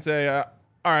Hunter can say, "All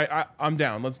right, I'm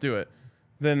down. Let's do it,"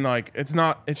 then like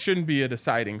it shouldn't be a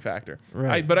deciding factor.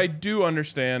 Right. But I do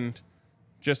understand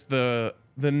just the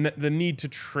need to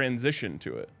transition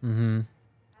to it.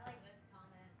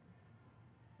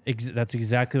 That's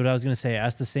exactly what I was going to say.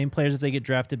 Ask the same players if they get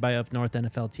drafted by up north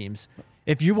NFL teams.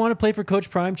 If you want to play for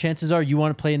Coach Prime, chances are you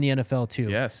want to play in the NFL too.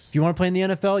 Yes. If you want to play in the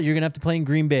NFL, you're going to have to play in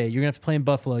Green Bay. You're going to have to play in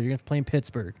Buffalo. You're going to have to play in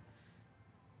Pittsburgh.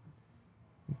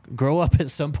 Grow up at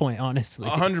some point, honestly.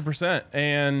 100%.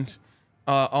 And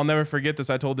I'll never forget this.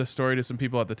 I told this story to some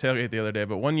people at the tailgate the other day.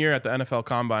 But one year at the NFL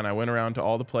Combine, I went around to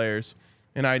all the players,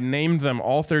 and I named them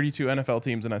all 32 NFL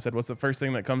teams. And I said, what's the first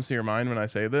thing that comes to your mind when I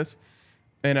say this?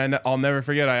 And I'll never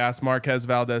forget, I asked Marquez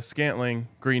Valdez-Scantling,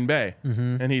 Green Bay.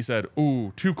 And he said,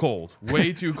 ooh, too cold.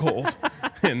 Way too cold.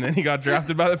 And then he got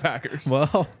drafted by the Packers.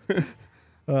 Well,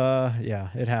 yeah,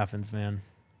 it happens, man.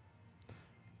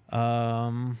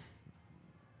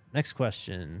 Next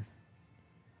question.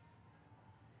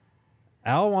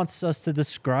 Al wants us to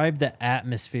describe the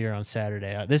atmosphere on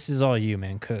Saturday. This is all you,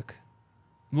 man. Cook.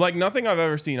 Like nothing I've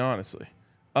ever seen, honestly.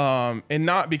 And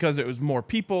not because it was more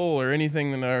people or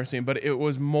anything than I've ever seen, but it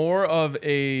was more of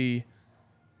a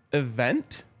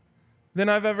event than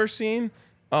I've ever seen.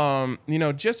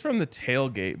 Just from the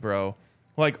tailgate, bro.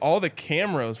 Like all the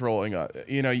cameras rolling up.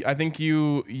 I think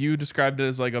you described it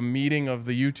as like a meeting of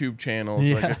the YouTube channels,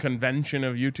 like a convention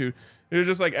of YouTube. It was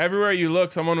just like everywhere you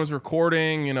look, someone was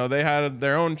recording. They had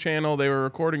their own channel. They were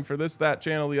recording for this, that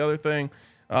channel, the other thing.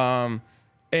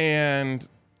 And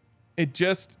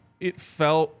it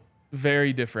felt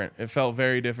very different. It felt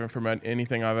very different from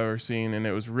anything I've ever seen. And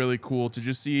it was really cool to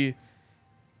just see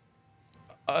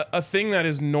a thing that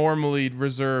is normally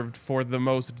reserved for the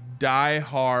most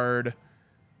diehard,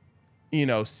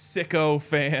 sicko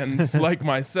fans like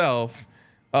myself,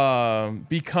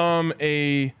 become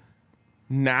a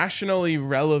nationally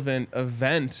relevant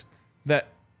event that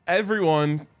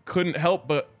everyone couldn't help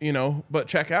but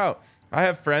check out. I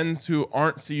have friends who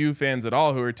aren't CU fans at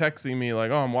all who are texting me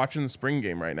like, "Oh, I'm watching the spring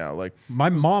game right now." Like My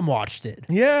mom watched it.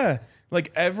 yeah,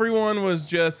 like everyone was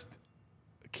just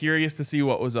curious to see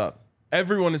what was up.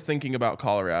 Everyone is thinking about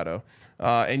Colorado,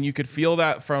 and you could feel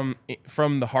that from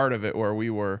the heart of it where we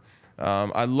were.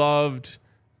 I loved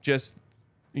just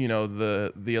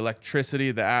the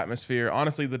electricity, the atmosphere.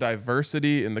 Honestly, the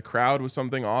diversity in the crowd was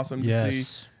something awesome to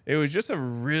see. It was just a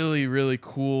really, really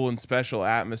cool and special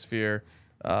atmosphere.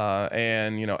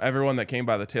 And everyone that came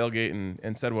by the tailgate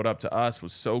and said what up to us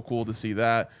was so cool to see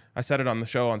that. I said it on the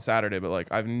show on Saturday, but like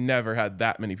I've never had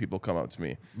that many people come up to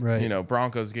me. Right.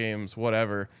 Broncos games,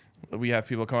 whatever. We have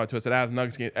people come up to us at Avs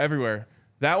Nuggets game everywhere.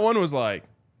 That one was like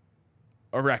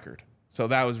a record. So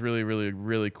that was really, really,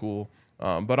 really cool.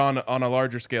 But on a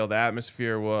larger scale, the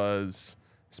atmosphere was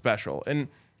special. And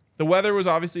the weather was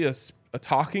obviously a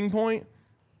talking point,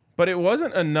 but it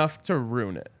wasn't enough to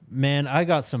ruin it. Man, I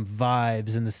got some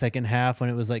vibes in the second half when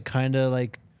it was like kind of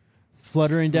like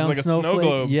fluttering It's down like a snow snowflake.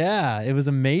 globe. Yeah, it was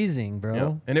amazing, bro.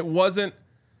 Yeah. And it wasn't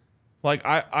like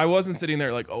I wasn't sitting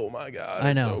there like, oh my God, I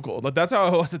it's know. so cold. Like that's how I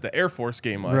was at the Air Force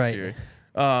game last Right. year.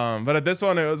 But at this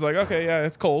one, it was like, okay, yeah,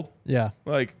 it's cold. Yeah,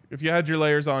 Like if you had your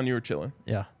layers on, you were chilling.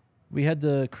 yeah. We had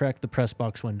to crack the press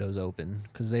box windows open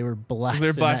because they were blasting.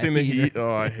 They're blasting that the heat.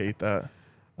 Oh, I hate that.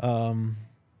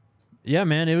 Yeah,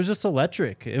 man, it was just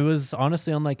electric. It was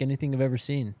honestly unlike anything I've ever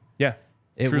seen. Yeah,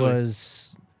 It truly.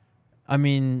 was, I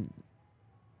mean,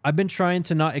 I've been trying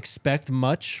to not expect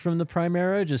much from the Prime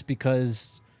era just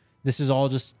because this is all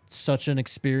just such an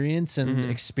experience and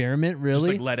experiment, Just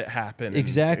really. like let it happen. and,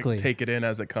 Exactly. like, take it in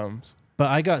as it comes. But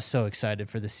I got so excited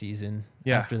for the season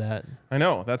Yeah. after that. I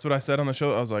know. That's what I said on the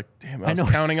show. I was like, damn, I I was know,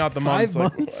 counting out the 5 months.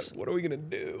 Like, months. what are we gonna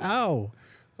do? Ow.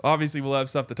 obviously we'll have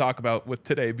stuff to talk about with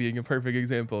today being a perfect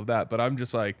example of that. But I'm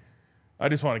just like, I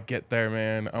just want to get there,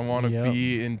 man. I want to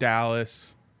be in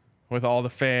Dallas with all the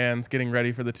fans getting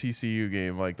ready for the TCU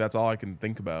game. Like, that's all I can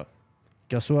think about.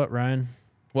 Guess what, Ryan?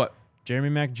 What? Jeremy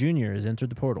Mack Jr. has entered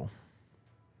the portal.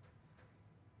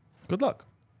 Good luck.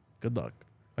 Good luck.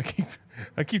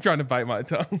 I keep trying to bite my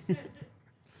tongue.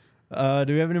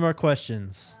 Do we have any more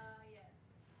questions? Yes.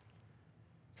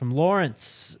 From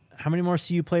Lawrence, how many more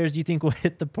CU players do you think will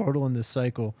hit the portal in this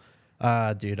cycle?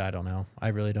 Dude, I don't know. I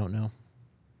really don't know.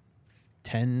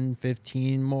 10,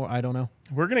 15 more? I don't know.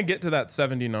 We're going to get to that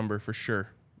 70 number for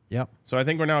sure. Yep. So I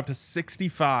think we're now up to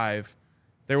 65.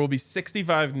 There will be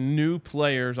 65 new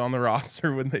players on the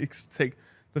roster when they take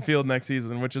the field next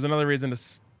season, which is another reason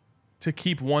to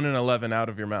keep 1-11 out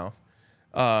of your mouth.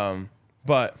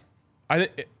 But I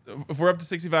think if we're up to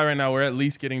 65 right now, we're at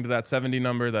least getting to that 70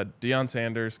 number that Deion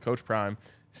Sanders, Coach Prime,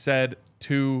 said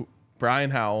to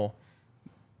Brian Howell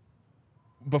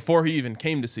before he even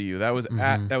came to see you. That was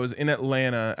that was in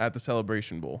Atlanta at the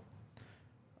Celebration Bowl.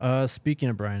 Speaking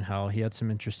of Brian Howell, he had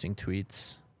some interesting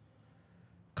tweets.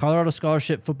 Colorado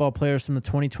Scholarship football players from the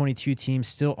 2022 team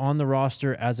still on the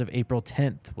roster as of April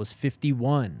 10th was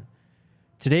 51.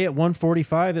 Today at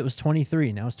 1:45, it was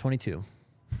 23. Now it's 22.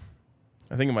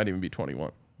 I think it might even be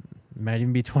 21. Might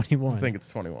even be 21. I think it's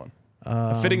 21.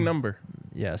 A fitting number.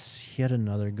 Yes, he had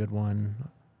another good one.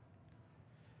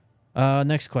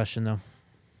 Next question, though.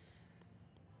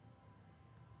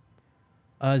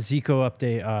 Zico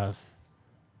update.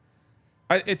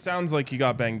 It sounds like he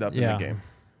got banged up in the game.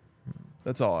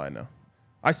 That's all I know.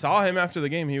 I saw him after the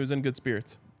game. He was in good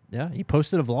spirits. Yeah, he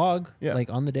posted a vlog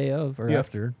like on the day of or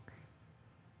after.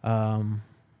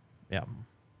 Yeah.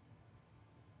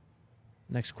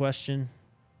 Next question.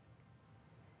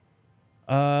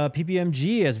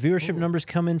 PPMG, has viewership numbers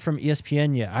come in from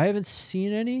ESPN yet? I haven't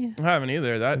seen any. I haven't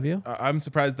either. Have you? I'm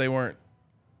surprised they weren't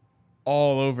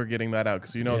all over getting that out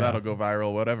because that'll go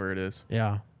viral, whatever it is.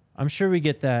 Yeah. I'm sure we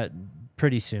get that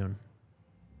pretty soon.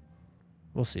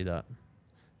 We'll see that.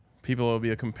 People will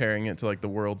be comparing it to like the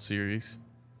World Series.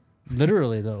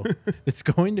 Literally, though. It's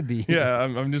going to be. Yeah,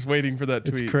 I'm just waiting for that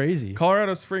tweet. It's crazy.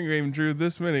 Colorado spring game drew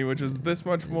this many, which is this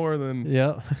much more than.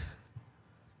 Yeah.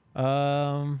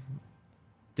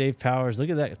 Dave Powers, look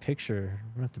at that picture.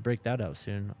 We're going to have to break that out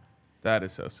soon. That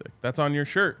is so sick. That's on your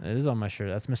shirt. It is on my shirt.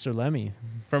 That's Mr. Lemmy.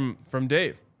 From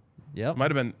Dave. Yep.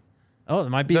 Might have been. Oh, it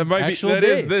might be actual Dave. That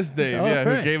is this Dave, right.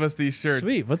 who gave us these shirts.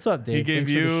 Sweet. What's up, Dave? He gave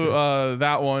Thanks you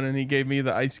that one, and he gave me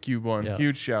the Ice Cube one. Yeah.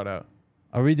 Huge shout out.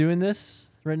 Are we doing this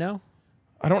right now?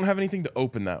 I don't have anything to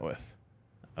open that with.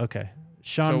 Okay.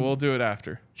 Sean, so we'll do it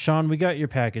after. Sean, we got your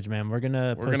package, man. We're going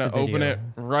to open it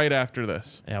right after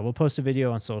this. Yeah, we'll post a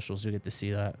video on socials. You'll get to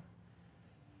see that.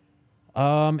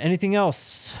 Anything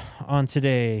else on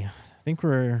today? I think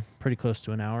we're pretty close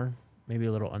to an hour, maybe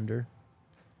a little under.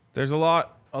 There's a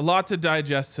lot to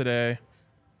digest today.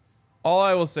 All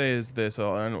I will say is this,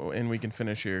 and we can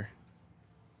finish here.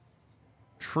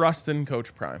 Trust in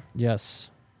Coach Prime.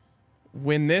 Yes.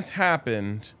 When this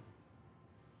happened,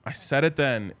 I said it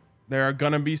then, there are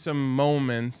going to be some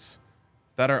moments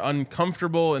that are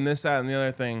uncomfortable and this, that, and the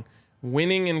other thing.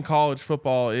 Winning in college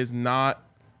football is not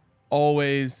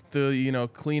always the,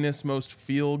 cleanest, most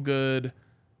feel-good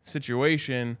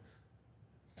situation.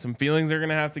 Some feelings are going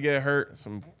to have to get hurt.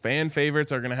 Some fan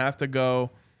favorites are going to have to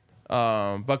go.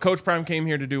 But Coach Prime came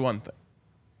here to do one thing,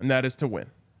 and that is to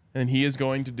win. And he is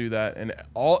going to do that. And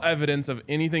all evidence of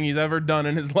anything he's ever done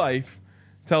in his life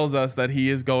tells us that he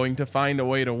is going to find a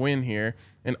way to win here.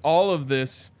 And all of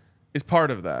this is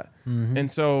part of that. Mm-hmm. And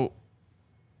so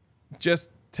just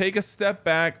take a step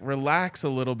back, relax a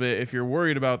little bit if you're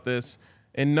worried about this,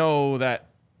 and know that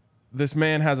this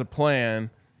man has a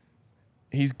plan.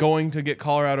 He's going to get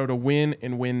Colorado to win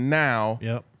and win now.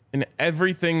 Yep. And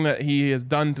everything that he has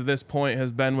done to this point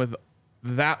has been with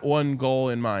that one goal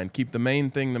in mind. Keep the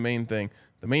main thing the main thing.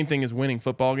 The main thing is winning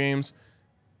football games.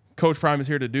 Coach Prime is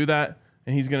here to do that,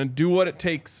 and he's going to do what it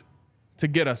takes to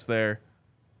get us there.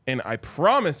 And I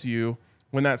promise you,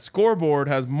 when that scoreboard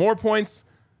has more points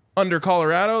under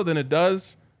Colorado than it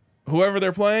does whoever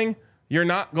they're playing, you're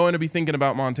not going to be thinking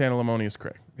about Montana Lamonius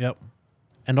Craig. Yep.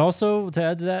 And also, to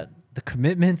add to that, the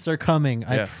commitments are coming.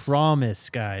 Yes. I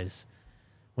promise, guys.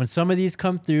 When some of these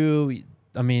come through,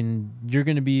 I mean, you're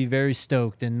going to be very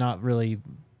stoked and not really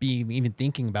be even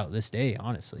thinking about this day,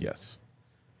 honestly. Yes.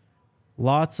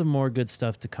 Lots of more good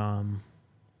stuff to come.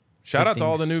 Shout out to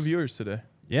all the new viewers today.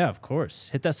 Yeah, of course.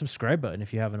 Hit that subscribe button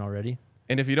if you haven't already.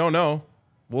 And if you don't know,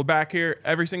 we're back here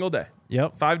every single day.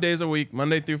 Yep. 5 days a week,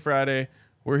 Monday through Friday.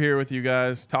 We're here with you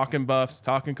guys, talking Buffs,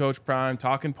 talking Coach Prime,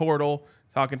 talking portal,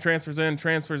 talking transfers in,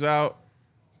 transfers out,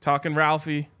 talking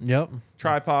Ralphie, Yep.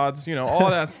 tripods, all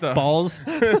that stuff. Balls.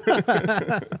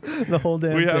 The whole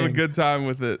damn We thing. have a good time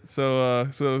with it. So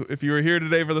if you were here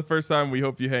today for the first time, we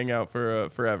hope you hang out for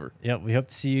forever. Yep. We hope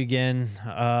to see you again.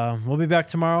 We'll be back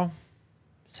tomorrow.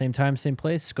 Same time, same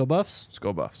place. Go Buffs. Let's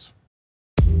go Buffs.